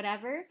do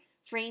whatever,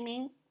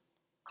 framing,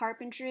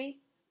 carpentry.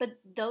 But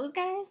those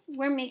guys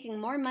were making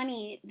more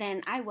money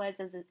than I was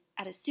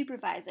at a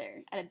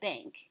supervisor at a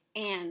bank.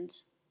 And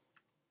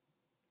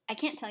I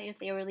can't tell you if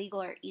they were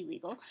legal or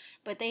illegal,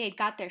 but they had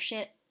got their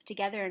shit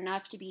together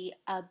enough to be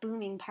a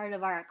booming part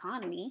of our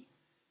economy.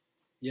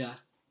 Yeah.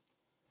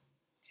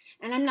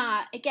 And I'm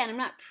not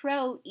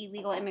pro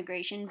illegal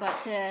immigration,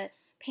 but to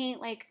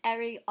paint like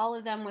all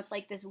of them with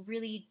like this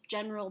really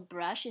general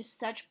brush is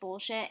such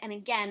bullshit. And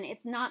again,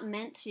 it's not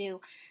meant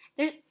to.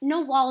 There's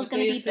no wall is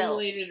going to be built.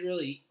 They assimilated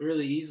really,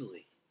 really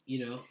easily.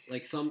 You know,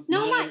 like some.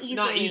 No, not easily.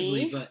 Not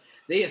easily, but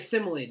they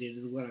assimilated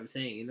is what I'm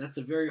saying, and that's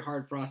a very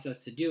hard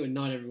process to do, and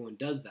not everyone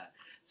does that.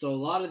 So a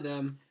lot of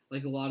them,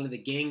 like a lot of the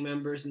gang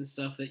members and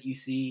stuff that you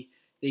see,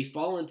 they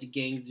fall into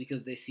gangs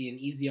because they see an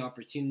easy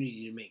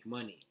opportunity to make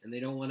money, and they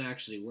don't want to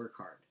actually work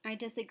hard. I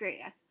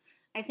disagree.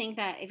 I think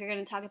that if you're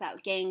going to talk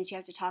about gangs, you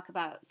have to talk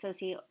about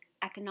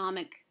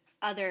socioeconomic,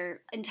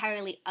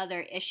 entirely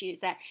other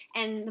issues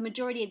and the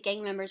majority of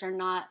gang members are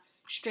not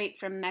straight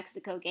from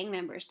Mexico gang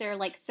members. They're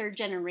like third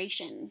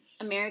generation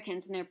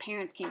Americans and their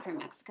parents came from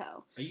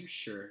Mexico. Are you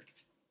sure?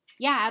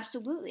 Yeah,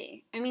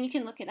 absolutely. I mean, you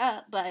can look it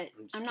up, but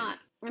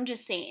I'm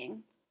just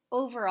saying.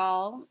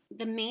 Overall,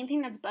 the main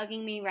thing that's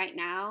bugging me right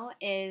now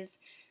is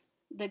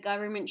the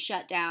government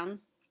shutdown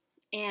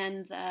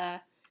and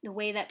the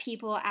way that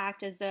people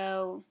act as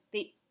though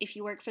if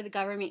you work for the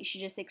government, you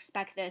should just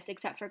expect this,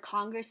 except for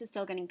Congress is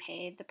still getting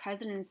paid, the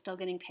president is still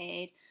getting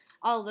paid,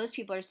 all of those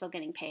people are still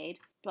getting paid.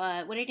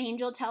 But what did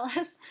Angel tell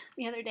us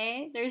the other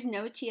day? There's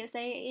no TSA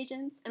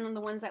agents, and then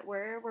the ones that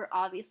were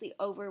obviously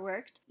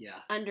overworked,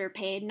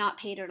 underpaid, not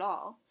paid at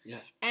all. Yeah.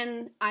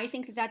 And I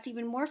think that that's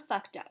even more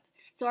fucked up.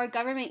 So our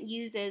government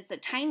uses the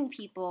tiny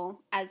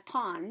people as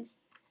pawns,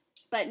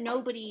 but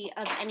nobody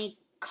of any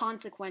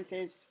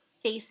consequences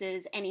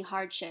faces any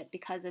hardship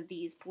because of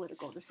these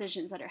political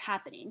decisions that are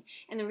happening.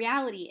 And the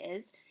reality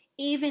is,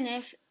 even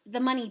if the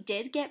money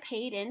did get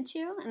paid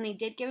into and they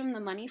did give them the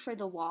money for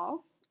the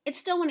wall, it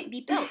still wouldn't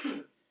be built.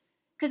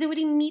 Because it would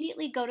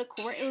immediately go to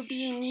court, it would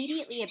be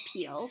immediately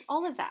appealed,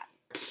 all of that.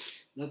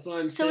 That's what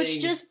I'm saying. So it's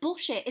just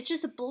bullshit. It's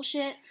just a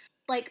bullshit,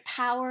 like,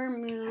 power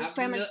move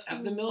from a small...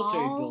 Have the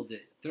military build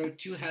it. Throw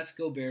 2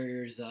 HESCO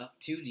barriers up,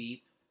 too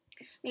deep,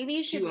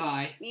 too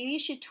high. Maybe you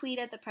should tweet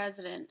at the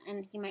president,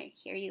 and he might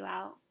hear you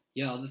out.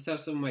 Yeah, I'll just have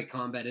some of my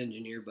combat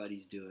engineer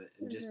buddies do it.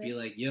 And just be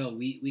like, yo,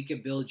 we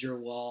could build your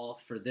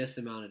wall for this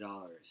amount of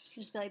dollars.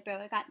 Just be like, bro,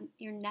 I got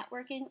your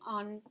networking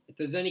on... If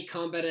there's any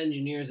combat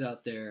engineers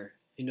out there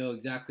who know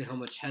exactly how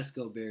much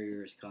HESCO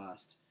barriers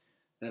cost,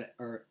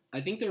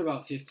 I think they're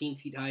about 15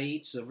 feet high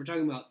each. So if we're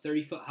talking about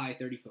 30 foot high,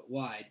 30 foot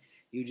wide,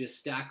 you just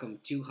stack them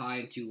 2 high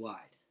and 2 wide.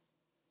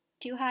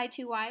 2 high,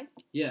 2 wide?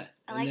 Yeah.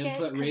 And then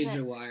put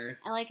razor wire.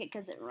 I like it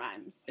because it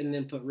rhymes. And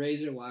then put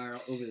razor wire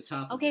over the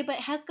top Okay, of it. but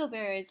HESCO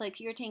barriers,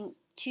 like, you're taking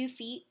 2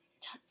 feet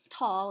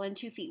tall and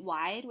 2 feet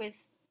wide with...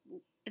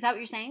 Is that what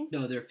you're saying?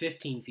 No, they're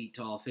 15 feet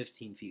tall,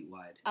 15 feet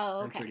wide.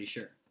 Oh, okay. I'm pretty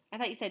sure. I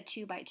thought you said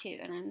 2 by 2,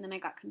 and then I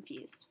got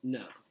confused.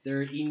 No.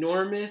 They're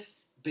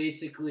enormous,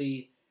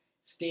 basically,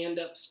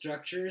 stand-up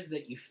structures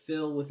that you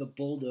fill with a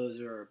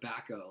bulldozer or a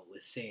backhoe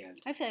with sand.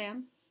 I feel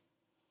you.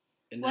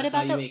 And What that's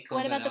about how you make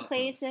combat the outposts.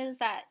 places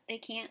that they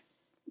can't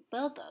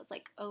build those,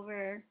 like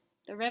over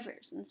the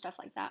rivers and stuff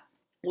like that?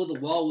 Well, the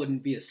wall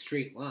wouldn't be a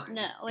straight line.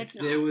 No, it's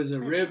not. If there was a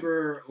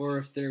river or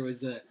if there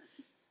was a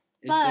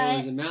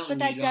mountain,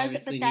 you'd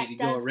obviously need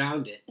to go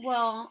around it.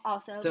 Well,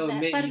 also, so it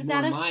may need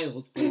more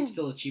miles, but it's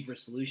still a cheaper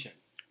solution.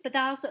 But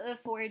that also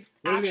affords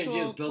what actual are we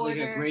gonna do? Build border...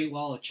 like a Great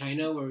Wall of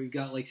China where we've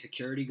got like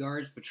security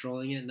guards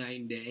patrolling it night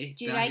and day?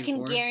 Dude, I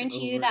can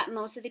guarantee you that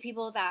most of the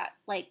people that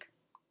like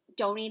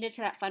donated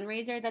to that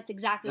fundraiser, that's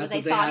exactly what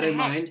they thought in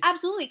their head.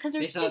 Absolutely, because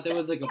they thought there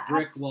was like a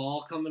brick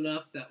wall coming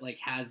up that like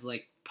has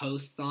like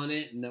posts on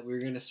it, and that we were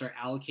gonna start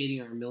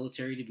allocating our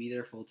military to be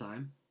there full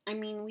time. I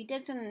mean, we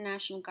did send the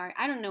National Guard.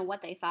 I don't know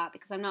what they thought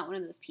because I'm not one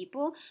of those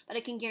people, but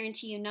I can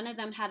guarantee you none of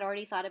them had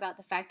already thought about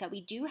the fact that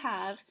we do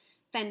have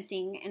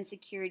fencing and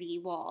security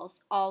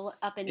walls all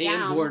up and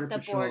down the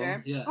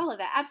border. Yeah. All of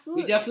that,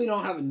 absolutely. We definitely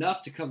don't have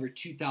enough to cover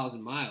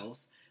 2,000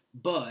 miles,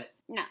 but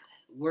no,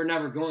 we're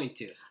never going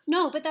to.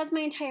 No, but that's my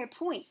entire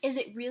point. Is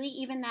it really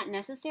even that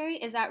necessary?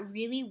 Is that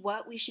really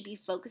what we should be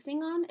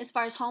focusing on as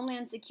far as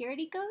Homeland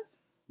Security goes?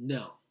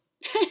 No.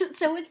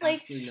 So it's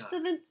like,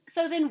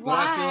 so then why?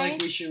 But I feel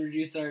like we should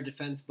reduce our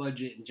defense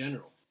budget in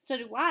general. So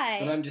do I.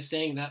 But I'm just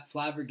saying that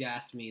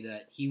flabbergasts me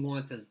that he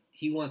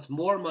wants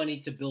more money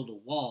to build a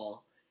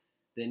wall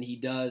than he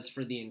does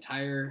for the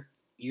entire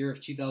year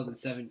of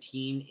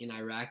 2017 in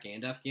Iraq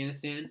and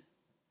Afghanistan.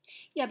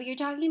 Yeah, but you're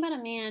talking about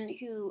a man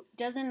who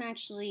doesn't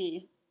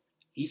actually...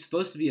 He's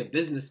supposed to be a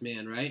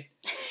businessman, right?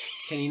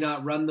 Can he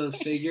not run those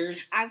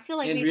figures? I feel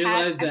like we've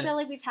had this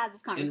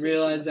conversation. And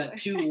realize that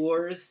two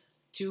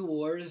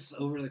wars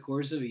over the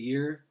course of a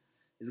year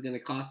is going to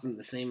cost them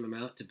the same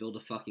amount to build a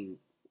fucking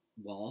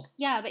wall.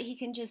 Yeah, but he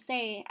can just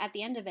say at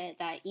the end of it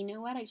that, you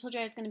know what, I told you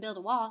I was going to build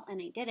a wall,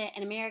 and I did it,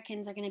 and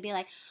Americans are going to be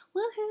like,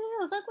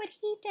 woohoo, look what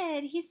he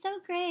did, he's so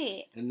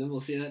great. And then we'll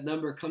see that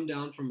number come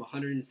down from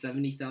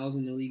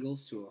 170,000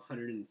 illegals to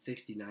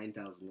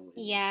 169,000 illegals.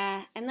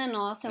 Yeah, and then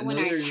also when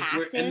our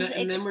taxes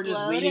and then we're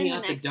just weeding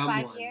out the dumb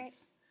 5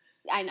 years.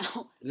 I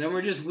know. And then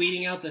we're just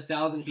weeding out the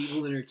 1,000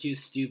 people that are too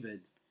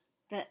stupid.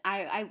 But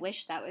I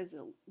wish that was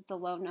the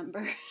low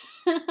number.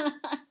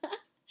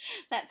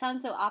 That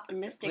sounds so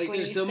optimistic when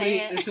you say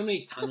it. There's so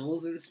many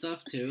tunnels and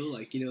stuff too.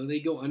 Like, you know, they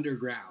go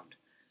underground.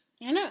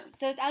 I know.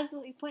 So it's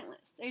absolutely pointless.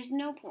 There's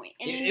no point.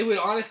 It would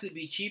honestly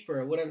be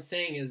cheaper. What I'm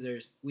saying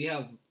is we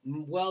have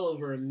well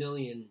over 1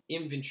 million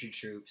infantry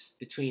troops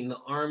between the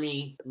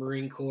Army,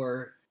 Marine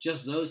Corps,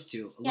 just those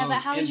two alone,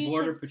 but how would you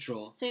Border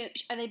Patrol. So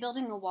are they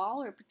building a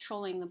wall or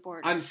patrolling the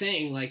border? I'm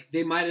saying, like,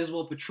 they might as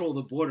well patrol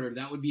the border.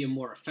 That would be a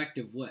more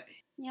effective way.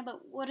 Yeah,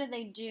 but what do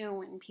they do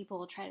when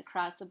people try to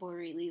cross the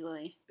border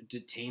illegally?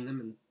 Detain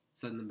them and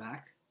send them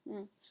back.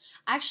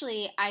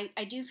 Actually, I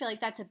do feel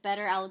like that's a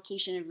better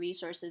allocation of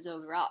resources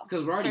overall.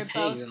 Because we're already For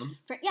paying both- them.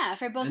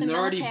 For both And the they're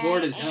already military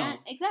bored as and hell.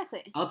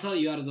 exactly. I'll tell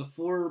you, out of the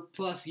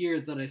 4+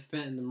 years that I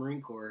spent in the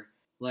Marine Corps,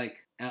 like,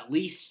 at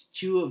least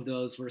 2 of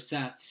those were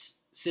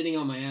sitting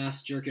on my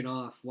ass, jerking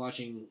off,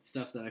 watching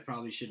stuff that I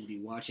probably shouldn't be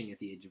watching at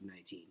the age of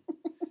 19.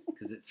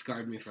 Because it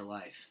scarred me for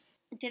life.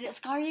 Did it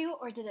scar you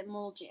or did it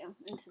mold you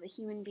into the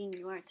human being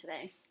you are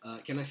today?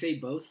 Can I say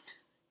both?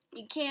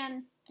 You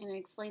can, and it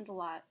explains a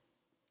lot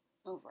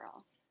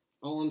overall.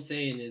 All I'm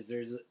saying is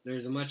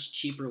there's a much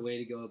cheaper way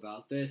to go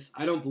about this.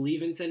 I don't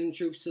believe in sending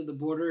troops to the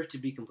border, to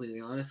be completely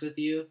honest with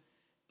you.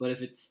 But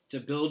if it's to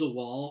build a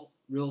wall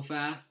real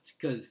fast,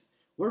 because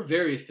we're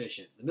very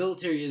efficient. The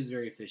military is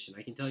very efficient.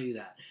 I can tell you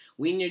that.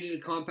 We needed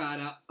a combat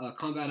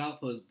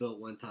outpost built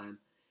one time.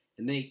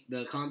 And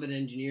the combat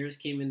engineers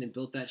came in and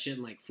built that shit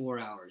in like 4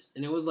 hours.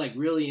 And it was like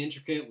really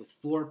intricate with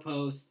 4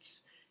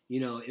 posts. You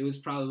know, it was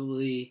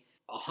probably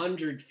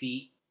 100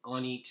 feet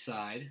on each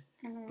side.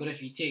 Mm-hmm. But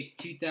if you take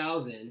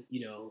 2,000,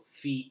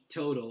 feet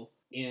total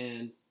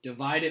and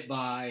divide it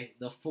by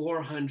the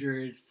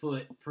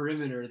 400-foot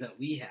perimeter that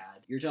we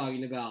had, you're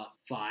talking about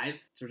 5.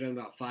 So we're talking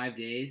about 5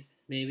 days,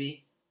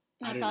 maybe.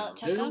 I That's don't all know. it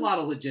took There's a them? lot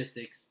of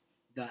logistics,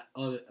 that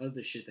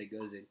other shit that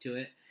goes into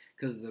it.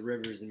 Because of the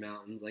rivers and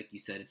mountains, like you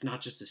said. It's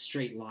not just a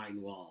straight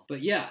line wall.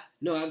 But yeah,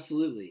 no,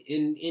 absolutely.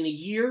 In a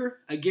year,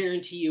 I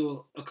guarantee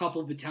you a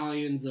couple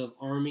battalions of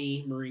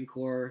Army, Marine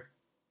Corps,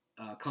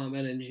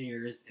 combat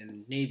engineers,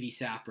 and Navy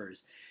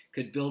sappers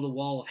could build a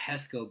wall of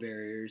HESCO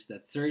barriers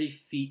that's 30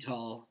 feet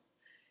tall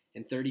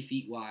and 30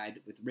 feet wide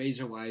with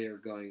razor wire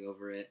going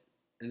over it.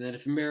 And then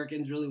if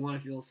Americans really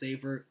want to feel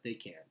safer, they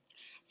can.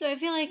 So I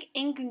feel like,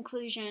 in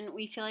conclusion,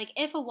 we feel like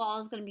if a wall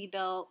is going to be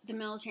built, the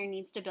military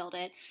needs to build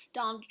it.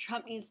 Donald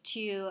Trump needs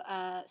to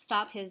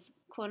stop his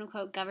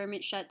quote-unquote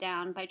government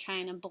shutdown by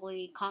trying to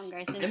bully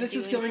Congress into And this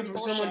is doing coming some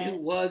from bullshit. someone who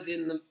was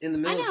in the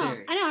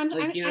military. I know. I'm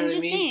Like, you know I'm what I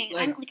just mean? saying.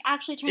 Like, I'm like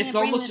actually trying It's to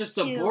bring almost this just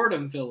a to,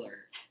 boredom filler.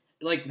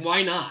 Like,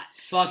 why not?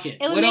 Fuck it.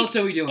 It would What make- else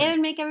are we doing? It would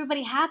make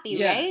everybody happy,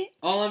 Yeah. right?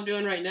 All I'm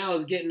doing right now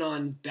is getting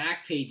on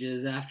back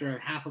pages after I'm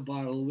half a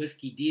bottle of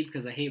whiskey deep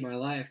because I hate my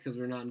life because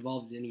we're not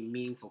involved in any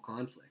meaningful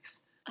conflicts.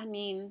 I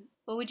mean,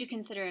 what would you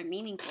consider a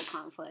meaningful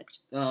conflict?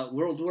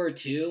 World War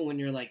II, when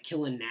you're like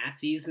killing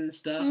Nazis and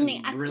stuff,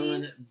 Nazis?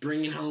 and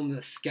bringing home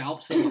the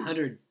scalps of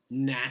 100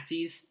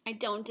 Nazis. I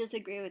don't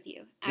disagree with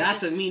you.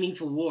 That's a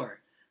meaningful war.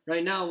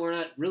 Right now, we're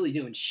not really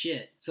doing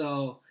shit.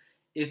 So,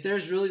 if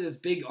there's really this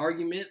big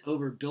argument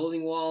over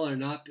building wall or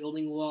not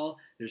building wall,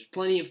 there's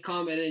plenty of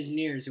combat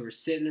engineers who are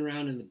sitting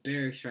around in the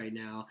barracks right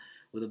now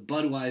with a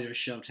Budweiser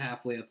shoved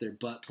halfway up their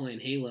butt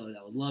playing Halo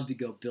that would love to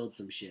go build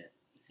some shit.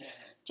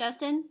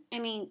 Justin,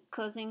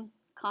 closing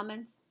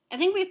comments? I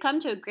think we've come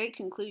to a great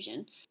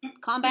conclusion.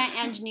 Combat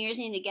engineers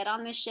need to get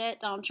on this shit.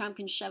 Donald Trump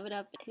can shove it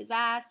up his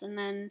ass, and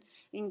then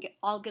we can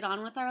all get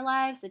on with our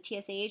lives. The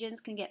TSA agents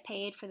can get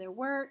paid for their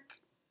work.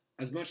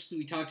 As much as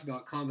we talked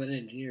about combat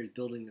engineers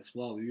building this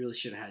wall, we really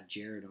should have had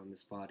Jared on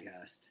this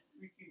podcast.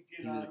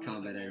 He was a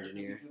combat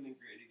engineer.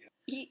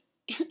 He,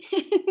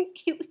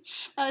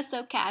 that was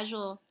so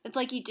casual. It's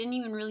like you didn't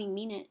even really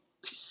mean it.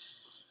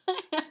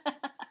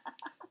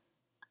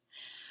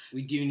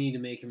 We do need to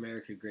make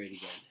America great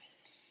again.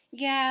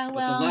 Yeah, But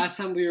well, the last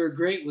time we were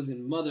great was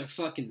in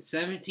motherfucking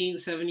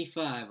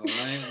 1775,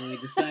 alright? When we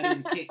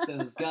decided to kick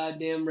those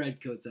goddamn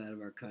redcoats out of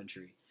our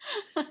country.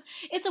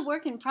 it's a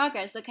work in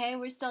progress, okay?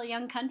 We're still a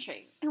young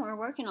country, and we're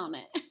working on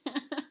it.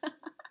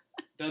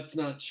 That's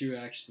not true,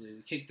 actually.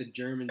 We kicked the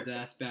Germans'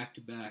 ass back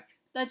to back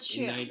That's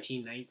true. in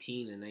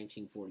 1919 and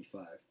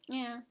 1945.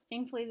 Yeah,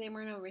 thankfully they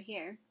weren't over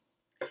here.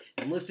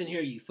 And listen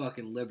here, you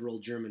fucking liberal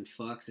German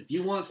fucks. If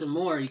you want some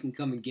more, you can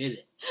come and get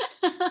it.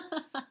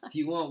 If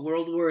you want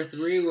World War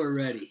III, we're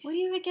ready. What do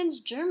you have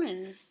against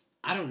Germans?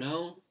 I don't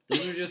know.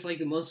 Those are just like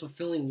the most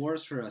fulfilling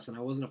wars for us, and I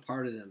wasn't a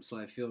part of them, so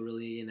I feel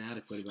really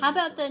inadequate about it. How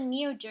about the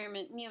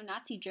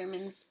neo-Nazi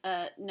Germans?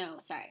 No,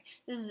 sorry.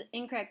 This is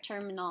incorrect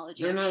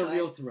terminology. They're I'm not sure. a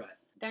real threat.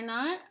 They're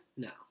not?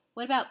 No.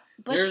 What about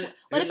There's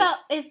What about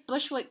if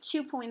Bushwick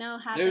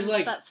 2.0 happens,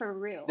 like- but for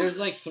real? There's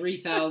like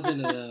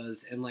 3,000 of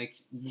those, and like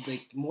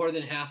more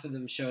than half of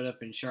them showed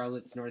up in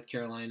Charlotte, North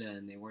Carolina,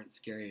 and they weren't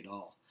scary at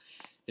all.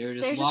 They were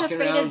just They're just walking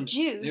afraid around. of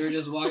Jews. They were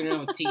just walking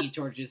around with tiki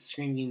torches,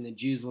 screaming, "The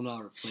Jews will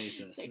not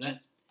replace us."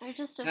 They're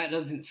just That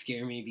doesn't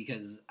scare me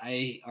because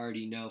I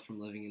already know from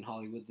living in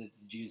Hollywood that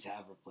the Jews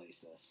have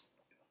replaced us.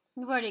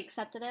 You've already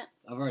accepted it?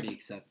 I've already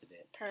accepted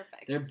it.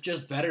 Perfect. They're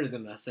just better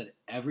than us at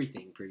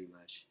everything, pretty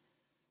much.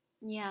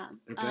 Yeah.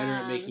 They're better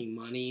at making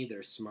money.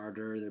 They're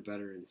smarter. They're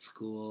better in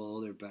school.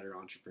 They're better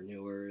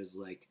entrepreneurs.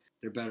 Like,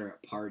 they're better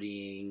at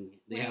partying.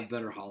 They have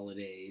better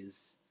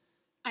holidays.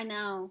 I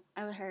know.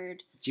 I've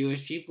heard.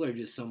 Jewish people are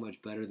just so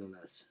much better than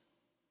us.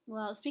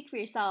 Well, speak for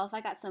yourself.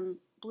 I got some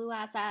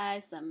blue-ass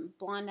eyes, some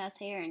blonde-ass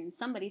hair, and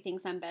somebody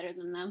thinks I'm better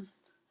than them.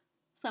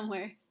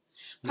 Somewhere.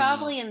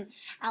 Probably in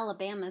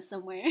Alabama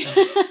somewhere.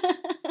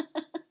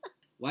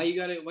 Why you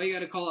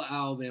gotta call it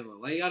Alabama?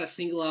 Why you gotta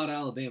single out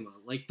Alabama?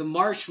 Like, the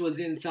march was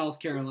in South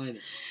Carolina.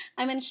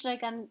 I mean, should I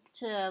gone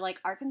to, like,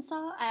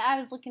 Arkansas? I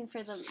was looking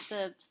for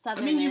the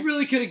southern. I mean, you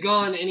really could have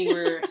gone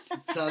anywhere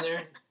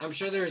southern. I'm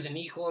sure there's an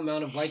equal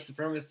amount of white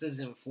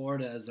supremacists in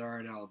Florida as there are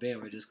in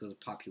Alabama, just because of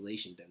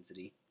population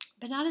density.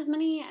 But not as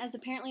many as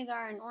apparently there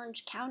are in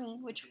Orange County,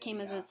 which came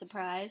as a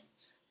surprise.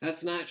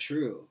 That's not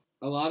true.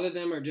 A lot of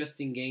them are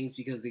just in gangs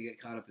because they get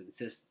caught up in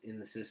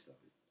the system.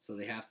 So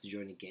they have to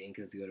join a gang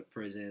because they go to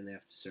prison, they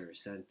have to serve a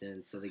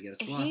sentence, so they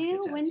get a swastika If you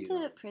tattooed went to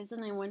on them.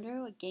 prison, I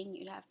wonder what gang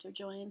you'd have to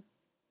join.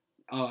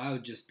 Oh, I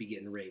would just be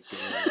getting raped.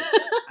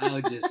 I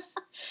would just...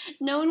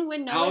 No one would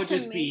know I what would to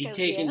just make be of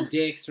taking you.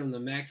 dicks from the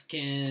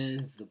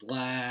Mexicans, the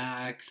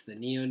blacks, the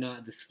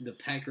neo-Nazis, the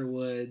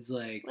Peckerwoods,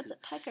 like... What's a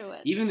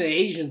peckerwood? Even the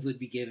Asians would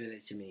be giving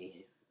it to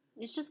me.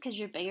 It's just because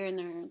you're bigger and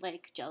they're,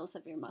 like, jealous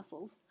of your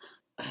muscles.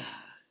 I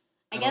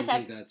guess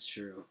don't think that's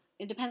true.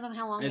 It depends on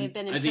how long And they've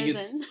been in I think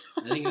prison.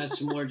 I think that's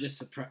more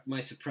just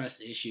my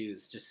suppressed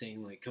issues. Just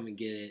saying, like, come and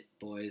get it,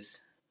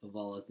 boys of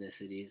all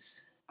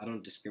ethnicities. I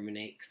don't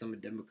discriminate because I'm a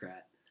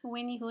Democrat.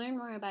 When you learn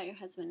more about your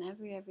husband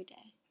every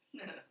day.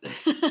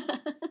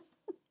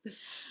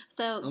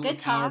 So, I'm good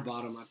a power talk.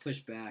 bottom. I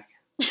push back.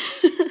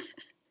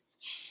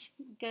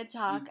 Good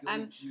talk.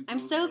 I'm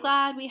so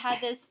glad we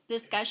had this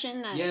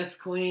discussion that Yes,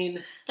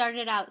 Queen.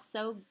 started out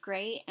so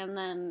great, and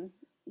then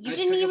you I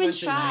didn't took a even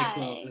bunch of NyQuil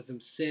try. because I'm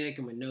sick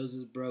and my nose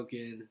is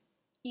broken.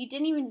 You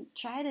didn't even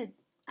try to.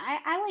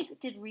 I like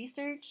did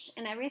research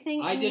and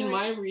everything. I and did you were-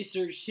 my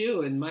research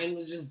too, and mine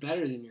was just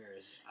better than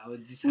yours. I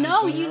would just have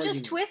No, a better you just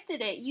argument.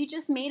 twisted it. You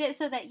just made it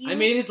so that you. I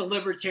made it the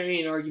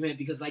libertarian argument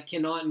because I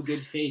cannot, in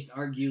good faith,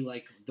 argue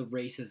like the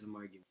racism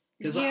argument.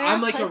 Because You're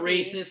I'm like a pussy.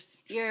 racist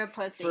You're a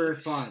pussy. for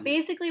fun.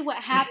 Basically, what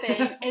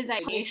happened is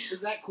that you,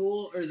 Is that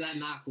cool or is that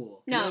not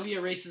cool? Can No. I be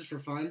a racist for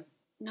fun?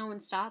 no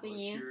one's stopping Well,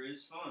 you. sure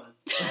is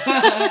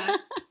fun.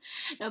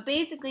 No,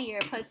 basically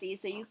you're a pussy,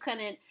 so you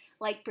couldn't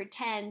like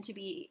pretend to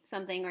be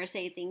something or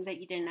say things that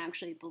you didn't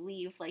actually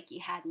believe, like you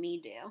had me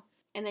do.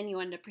 And then you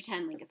wanted to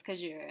pretend like it's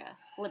because you're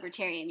a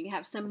libertarian. You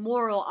have some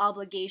moral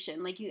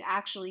obligation, like you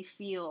actually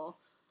feel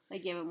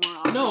like you have a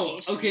moral No,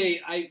 obligation.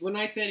 okay. When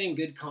I said in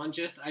good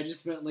conscience, I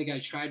just meant like I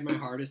tried my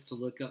hardest to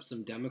look up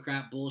some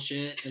Democrat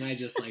bullshit, and I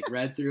just like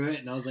read through it,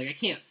 and I was like, I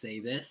can't say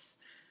this.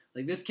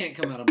 Like, this can't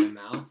come out of my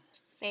mouth.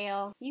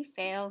 Fail. You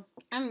fail.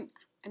 I'm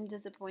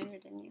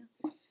disappointed in you.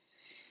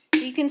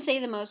 You can say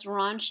the most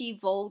raunchy,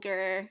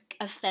 vulgar,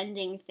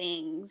 offending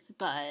things,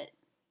 but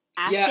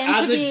ask Yeah, them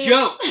as to a be...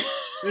 joke.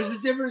 There's a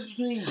difference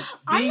between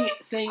I'm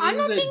saying I'm it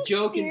not as a being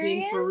joke and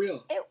being for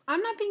serious. real.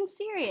 I'm not being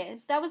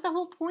serious. That was the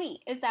whole point,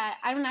 is that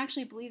I don't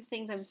actually believe the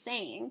things I'm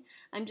saying.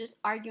 I'm just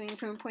arguing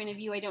from a point of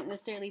view I don't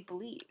necessarily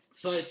believe.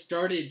 So I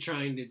started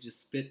trying to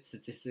just spit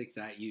statistics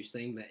at you,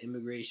 saying that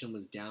immigration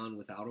was down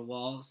without a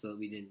wall, so that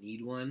we didn't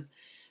need one.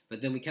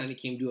 But then we kind of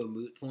came to a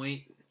moot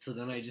point, so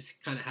then I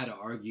just kind of had to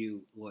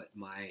argue what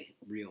my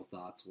real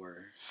thoughts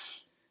were,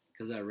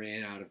 because I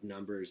ran out of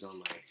numbers on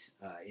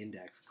my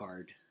index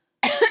card.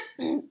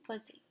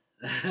 Pussy.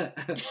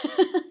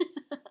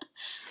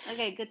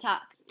 Okay, good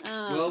talk.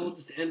 Well, we'll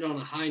just end on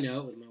a high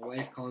note with my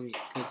wife calling me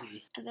a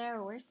pussy. There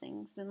are worse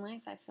things in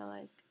life, I feel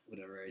like.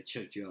 Whatever, I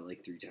choked you out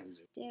like 3 times.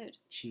 Dude.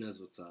 She knows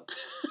what's up.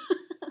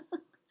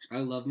 I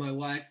love my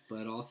wife,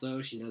 but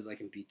also she knows I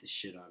can beat the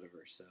shit out of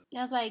her, so.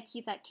 That's why I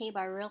keep that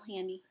K-bar real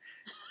handy.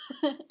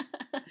 No,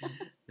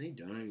 you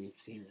don't. I haven't even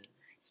seen it.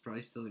 It's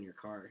probably still in your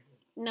car.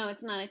 No,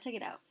 it's not. I took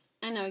it out.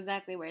 I know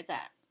exactly where it's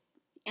at.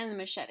 And the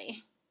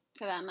machete,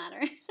 for that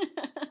matter.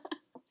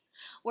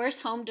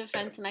 Worst home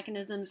defense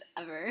mechanisms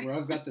ever. Where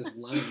I've got this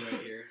lemon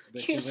right here. I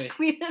bet You're you if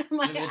squeezing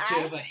my I bet you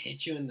eye. if I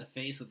hit you in the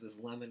face with this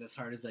lemon as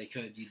hard as I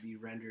could, you'd be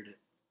rendered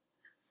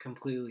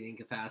completely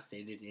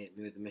incapacitated to hit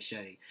me with a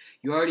machete.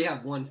 You already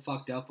have one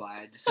fucked up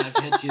eye. I just have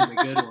to hit you in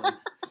the good one.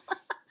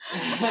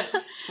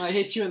 If I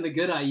hit you in the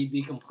good eye, you'd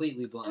be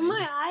completely blind.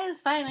 My eye is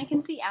fine. I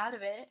can see out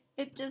of it.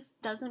 It just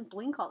doesn't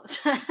blink all the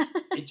time.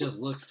 It just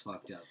looks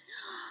fucked up.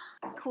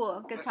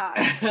 Cool. Good talk.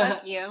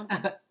 Fuck you.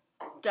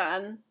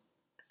 Done.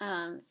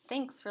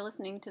 Thanks for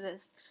listening to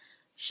this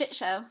shit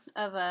show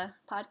of a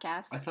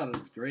podcast. I thought it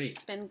was great.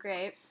 It's been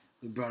great.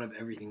 We brought up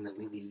everything that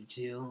we needed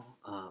to.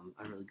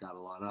 I really got a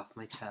lot off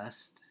my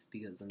chest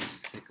because I'm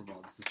just sick of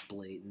all this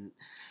blatant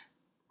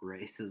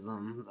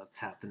racism that's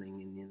happening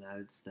in the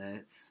United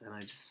States. And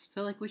I just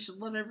feel like we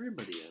should let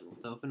everybody in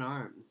with open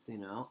arms, you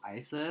know?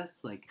 ISIS,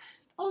 like,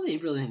 all they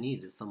really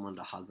need is someone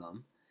to hug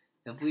them.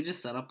 If we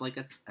just set up, like,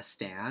 a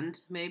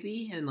stand,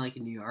 maybe, in, like,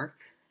 New York,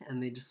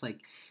 and they just, like,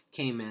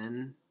 came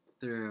in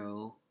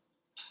through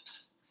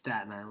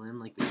Staten Island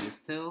like they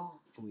used to,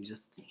 and we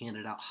just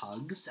handed out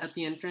hugs at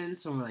the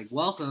entrance, and we're like,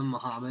 welcome,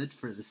 Muhammad,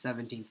 for the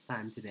 17th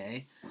time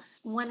today.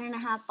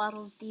 1.5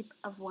 bottles deep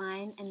of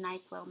wine and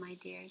NyQuil, my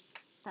dears.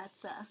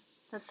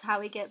 That's how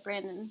we get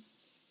Brandon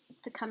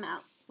to come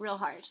out real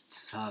hard.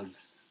 Just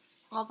hugs.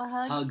 All the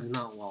hugs? Hugs,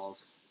 not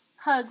walls.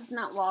 Hugs,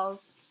 not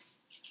walls.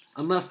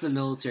 Unless the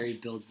military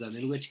builds them,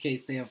 in which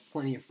case they have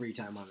plenty of free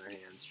time on their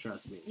hands,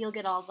 trust me. You'll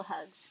get all the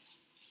hugs.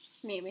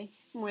 Maybe.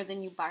 More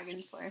than you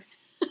bargained for.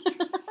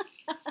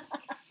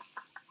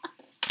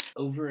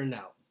 Over and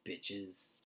out, bitches.